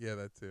corpse, but yeah,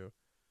 that too.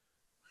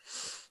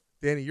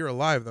 Danny, you're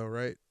alive though,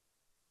 right?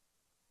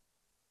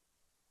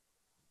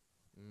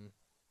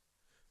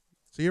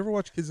 So you ever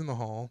watch Kids in the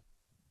Hall?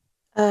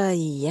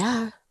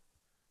 Yeah.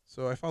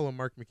 So I follow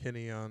Mark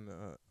McKinney on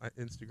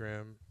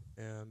Instagram,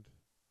 and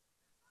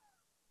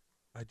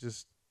I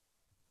just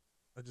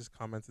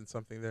commented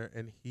something there,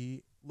 and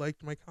he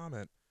liked my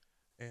comment,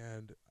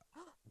 and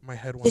my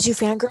head went. Did you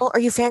fangirl? Are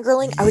you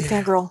fangirling? Yeah, I would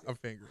fangirl. I'm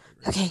fangirling.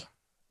 Right Okay. now.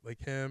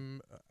 Like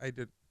him, I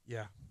did.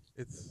 Yeah,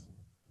 it's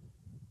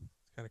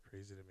kind of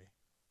crazy to me.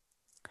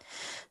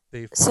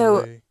 Dave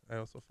So- Foley, I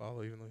also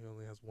follow, even though he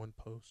only has one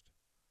post.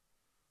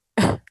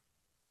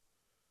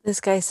 This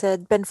guy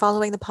said, been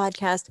following the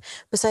podcast.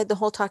 Beside the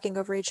whole talking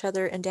over each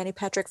other and Danny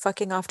Patrick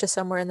fucking off to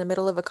somewhere in the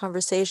middle of a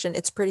conversation,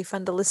 it's pretty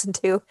fun to listen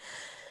to.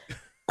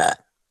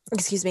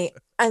 Excuse me.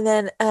 And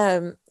then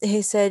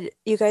he said,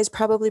 you guys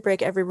probably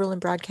break every rule in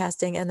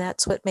broadcasting, and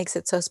that's what makes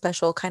it so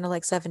special, kind of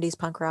like 70s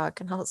punk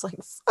rock. And I was like,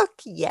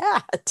 fuck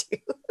yeah,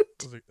 dude.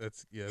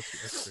 That's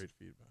great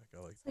feedback. I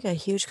like It's like a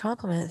huge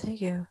compliment.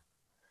 Thank you.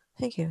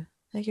 Thank you.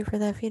 Thank you for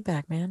that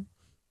feedback, man.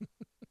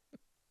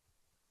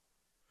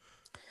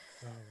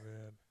 Oh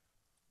man.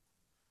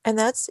 And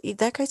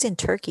that guy's in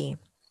Turkey.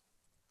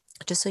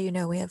 Just so you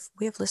know, we have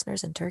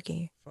listeners in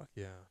Turkey. Fuck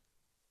yeah.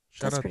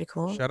 That's pretty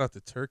cool. Shout out to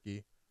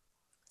Turkey.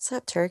 What's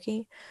up,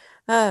 Turkey?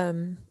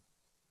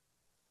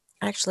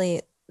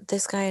 Actually,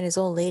 this guy and his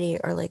old lady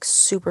are like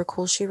super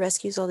cool. She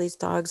rescues all these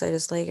dogs. I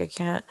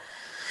can't.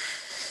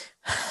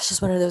 It's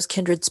just one of those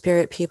kindred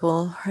spirit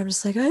people where I'm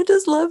just like, I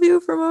just love you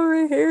from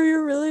over here.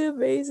 You're really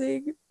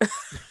amazing.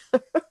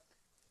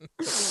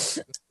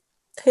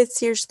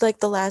 Here's like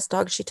the last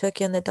dog she took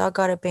in. The dog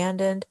got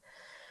abandoned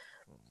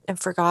and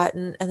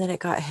forgotten, and then it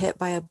got hit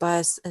by a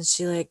bus, and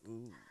she like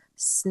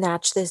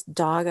snatched this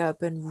dog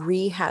up and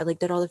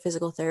did all the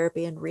physical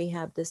therapy and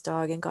rehabbed this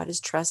dog and got his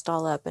trust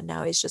all up, and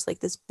now he's just like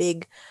this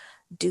big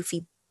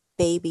doofy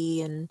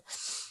baby. And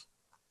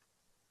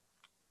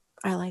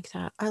I like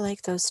that. I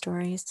like those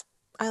stories.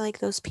 I like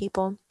those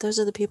people. Those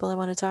are the people I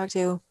want to talk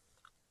to.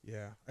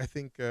 Yeah, I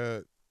think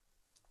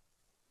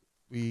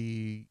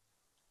we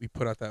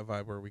put out that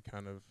vibe where we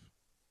kind of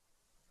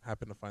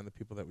happen to find the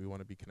people that we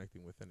want to be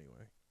connecting with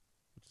anyway.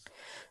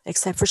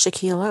 Except for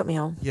Shaquille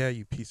Oatmeal. Yeah,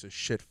 you piece of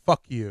shit.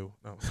 Fuck you.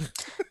 No.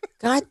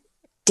 God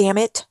damn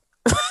it.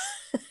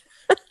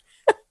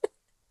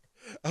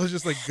 I was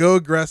just like, go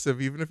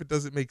aggressive, even if it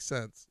doesn't make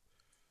sense.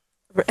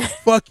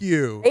 Fuck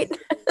you. Right?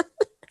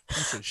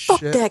 Piece of Fuck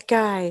shit. that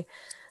guy.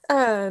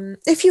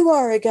 If you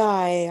are a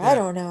guy, Yeah. I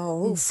don't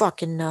know. Who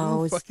fucking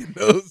knows? Who fucking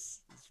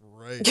knows? That's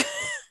right.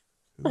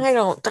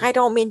 I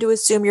don't mean to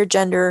assume your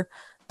gender,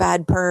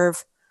 bad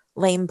perv,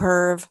 lame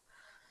perv.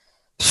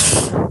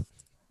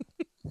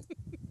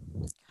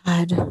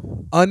 God.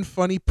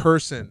 Unfunny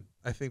person.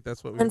 I think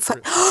that's what we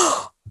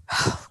Oh,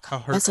 God, How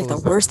That's like hurtful the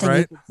is that, worst thing you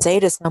right? could say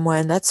to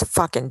someone.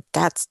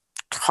 That's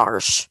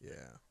harsh. Yeah.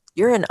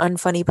 You're an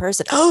unfunny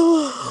person.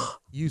 Yeah.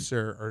 You,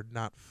 sir, are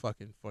not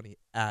fucking funny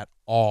at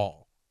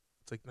all.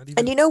 It's like not And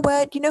even you know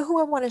what? You know who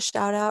I want to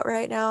shout out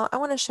right now? I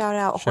want to shout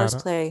out shout out.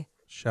 horseplay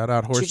Shout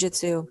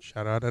jujitsu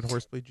out at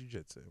Horseplay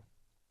Jiu-Jitsu.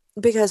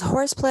 because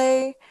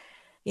horseplay,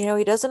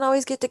 he doesn't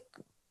always get to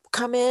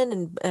come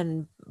in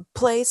and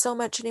play so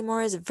much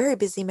anymore. He's a very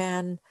busy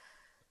man.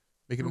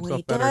 Making But when he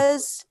himself better.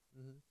 does,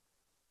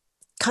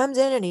 comes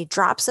in and he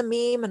drops a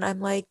meme, and I'm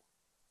like,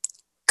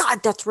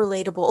 God, that's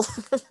relatable.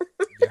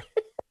 Yeah.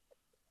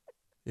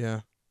 Yeah.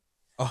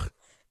 Oh,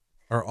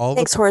 are all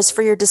Thanks, the Horace,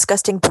 for your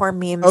disgusting porn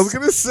I was memes.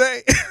 gonna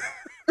say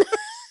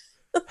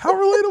how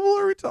relatable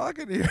are we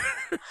talking here?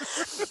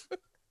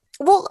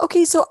 Well,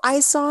 okay, so I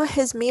saw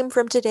his meme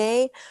from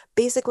today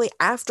basically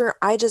after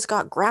I just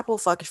got grapple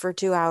fucked for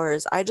 2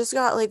 hours. I just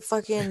got like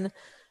fucking.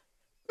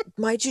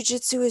 My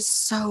jujitsu is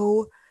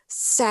so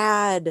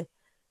sad.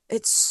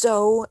 It's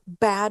so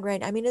bad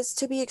right now. I mean, it's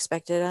to be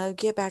expected. I'll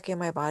get back in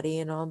my body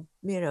and I'll,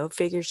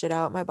 figure shit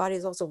out. My body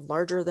is also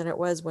larger than it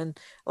was when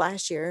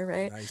last year,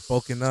 right? Nice,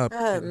 bulking up,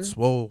 getting Um,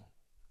 swole.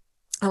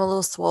 I'm a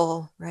little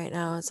swole right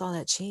now. It's all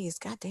that cheese.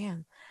 God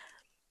damn.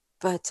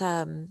 But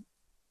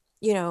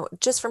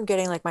just from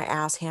getting like my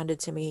ass handed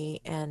to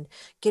me and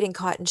getting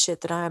caught in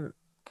shit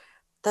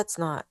that's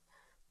not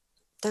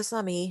that's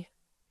not me.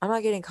 I'm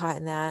not getting caught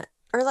in that.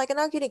 Or like I'm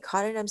not getting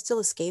caught in it. I'm still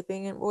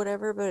escaping and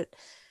whatever, but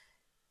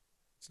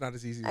It's not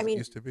as easy I as it mean,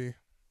 used to be.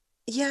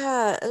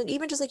 yeah, and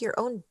even just like your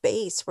own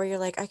base where you're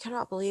like, I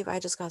cannot believe I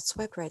just got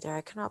swept right there.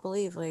 I cannot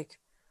believe like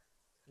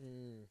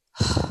Mm,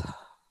 I'm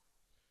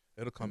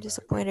it'll come back. It'll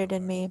disappointed come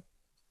in back. me.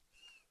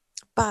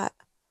 But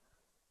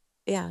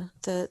yeah,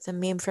 the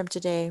meme from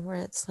today where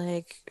it's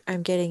like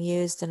I'm getting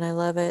used and I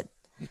love it.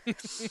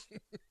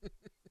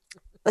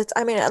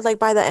 I mean, like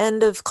by the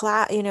end of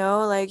class,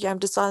 like I'm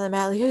just on the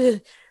mat,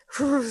 like,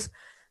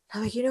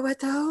 I'm like, you know what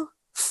though?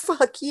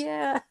 Fuck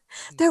yeah,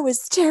 that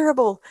was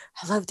terrible.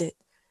 I loved it.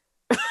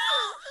 Oh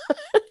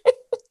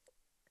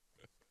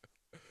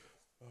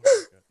my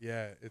god.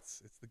 Yeah,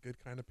 it's the good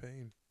kind of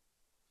pain.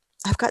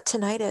 I've got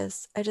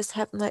tinnitus. I just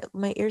have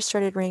my ears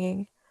started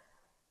ringing.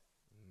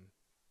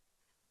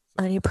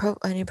 Mm. I need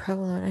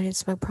provolone. I need to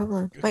smoke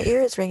provolone. Go My get,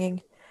 ear is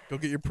ringing. go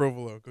get your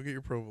provolone. Go get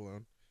your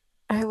provolone.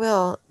 I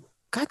will.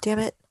 God damn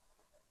it,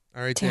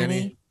 All right, Danny.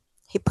 Danny.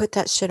 He put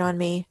that shit on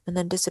me and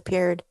then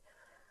disappeared.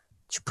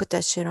 You put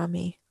that shit on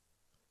me,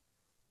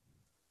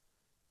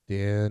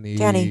 Danny.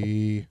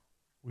 Danny.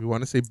 We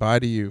want to say bye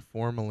to you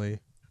formally.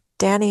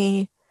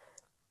 Danny.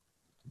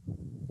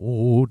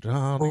 Oh,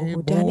 Danny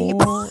Oh, Danny.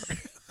 boy.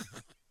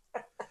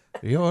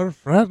 Your The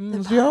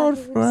friends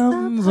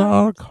pirates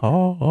are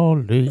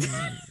calling.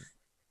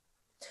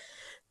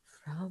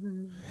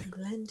 from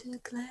glen to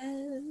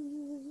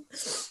glen.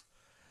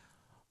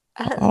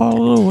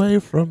 All the way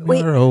from Wait,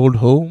 your old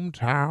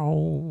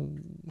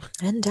hometown.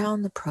 and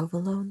down the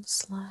Provolone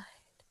slide.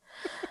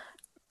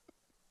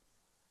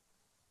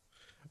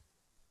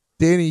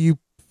 Danny, you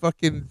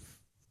fucking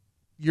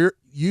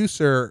you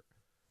sir,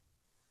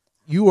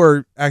 you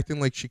are acting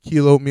like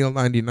Shaquille Oatmeal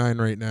 99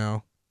 right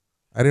now.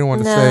 I didn't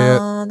want to say it.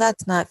 No,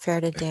 that's not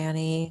fair to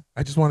Danny.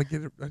 I just want to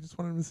get it. I just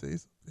want him to say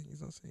something.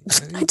 He's not saying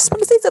anything. I just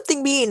want to say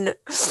something mean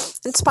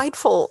and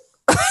spiteful.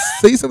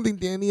 Say something,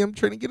 Danny. I'm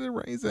trying to get a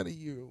rise out of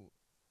you.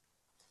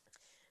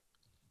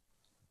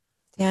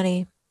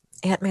 Danny,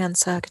 Ant-Man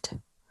sucked.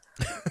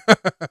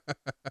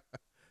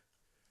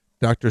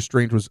 Doctor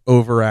Strange was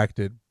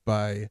overacted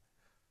by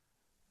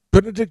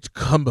Benedict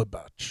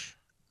Cumberbatch.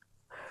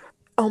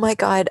 Oh my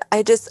God.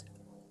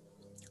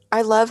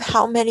 I love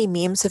how many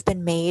memes have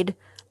been made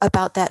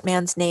about that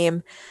man's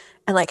name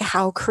and like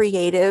how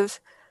creative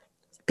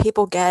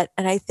people get.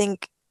 And I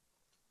think,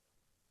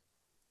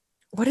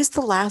 what is the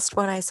last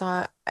one I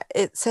saw?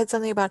 It said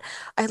something about,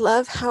 I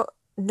love how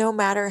no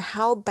matter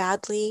how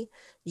badly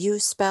you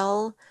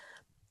spell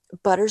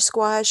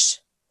buttersquash,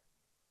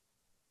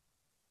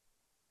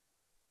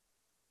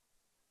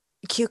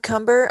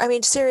 cucumber. I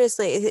mean,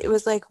 seriously, it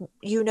was like,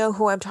 you know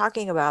who I'm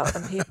talking about.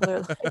 And people are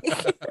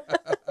like,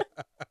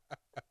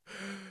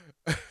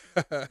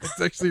 It's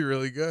actually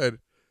really good.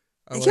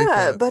 I like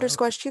yeah, that.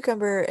 buttersquash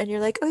cucumber. And you're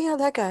like, oh yeah,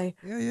 that guy.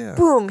 Yeah, yeah.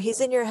 Boom,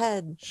 he's in your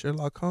head.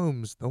 Sherlock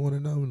Holmes, the one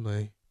and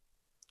only.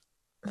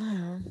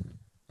 Oh.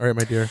 All right,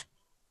 my dear.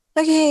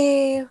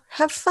 Okay,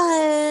 have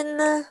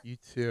fun. You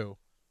too.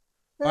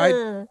 Bye,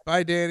 Mm.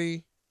 bye,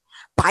 Danny.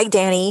 Bye,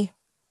 Danny.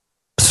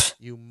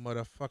 You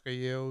motherfucker,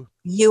 you.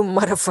 You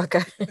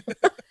motherfucker.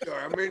 So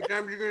how many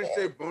times are you gonna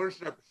say bonus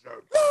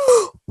episode?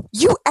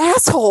 You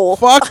asshole.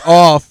 Fuck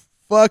off.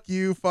 Fuck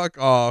you. Fuck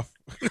off.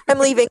 I'm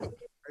leaving.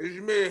 I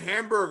just made a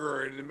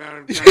hamburger in the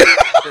amount of time.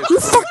 You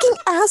fucking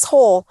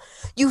asshole.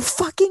 You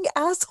fucking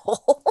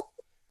asshole.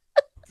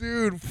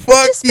 Dude,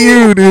 fuck Just made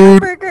you, a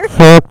dude. hamburger.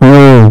 Fuck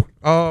you.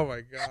 Oh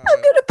my god.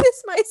 I'm gonna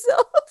piss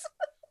myself.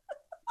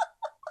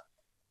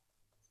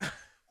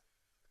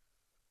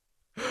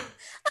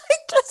 I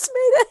just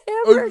made a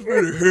I just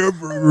hamburger. made a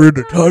hamburger in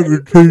the time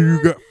until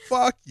you got.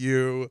 Fuck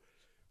you.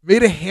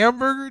 Made a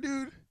hamburger,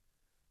 dude?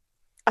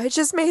 I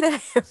just made a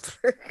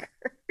hamburger.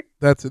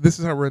 This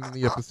is how we're ending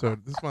the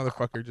episode. This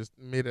motherfucker just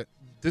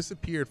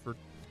disappeared for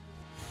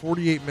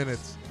 48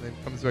 minutes, and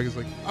then comes back and is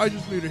like, I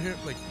just made a hit.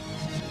 Like,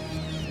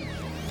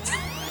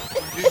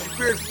 It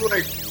disappeared for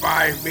like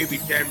 5, maybe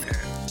 10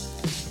 minutes.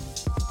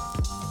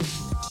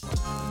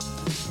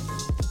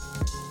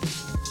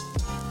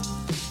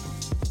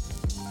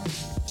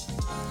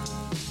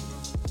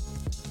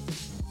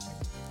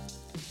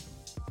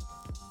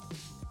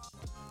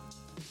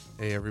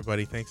 hey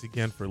everybody, thanks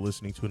again for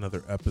listening to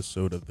another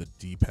episode of the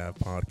DPAV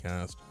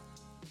podcast.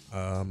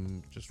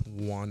 Just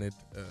wanted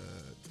to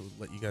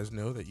let you guys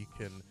know that you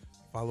can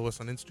follow us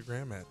on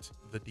Instagram at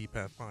the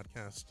DPAV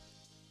podcast.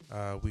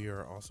 We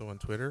are also on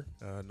Twitter.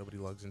 Nobody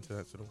logs into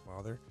that, so don't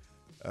bother.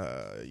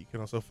 You can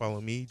also follow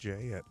me,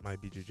 Jay, at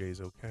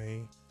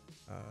mybjjisokay,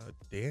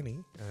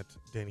 Danny at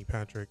Danny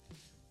Patrick,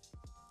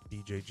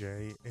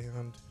 BJJ,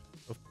 and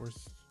of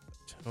course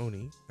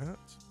Tony at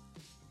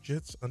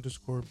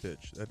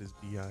Jits_bitch. That is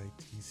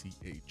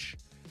BITCH.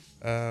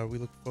 We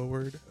look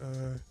forward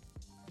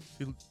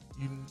to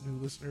you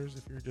new listeners.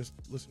 If you're just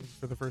listening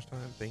for the first time,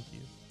 thank you.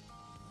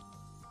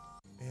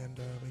 And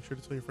make sure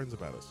to tell your friends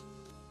about us.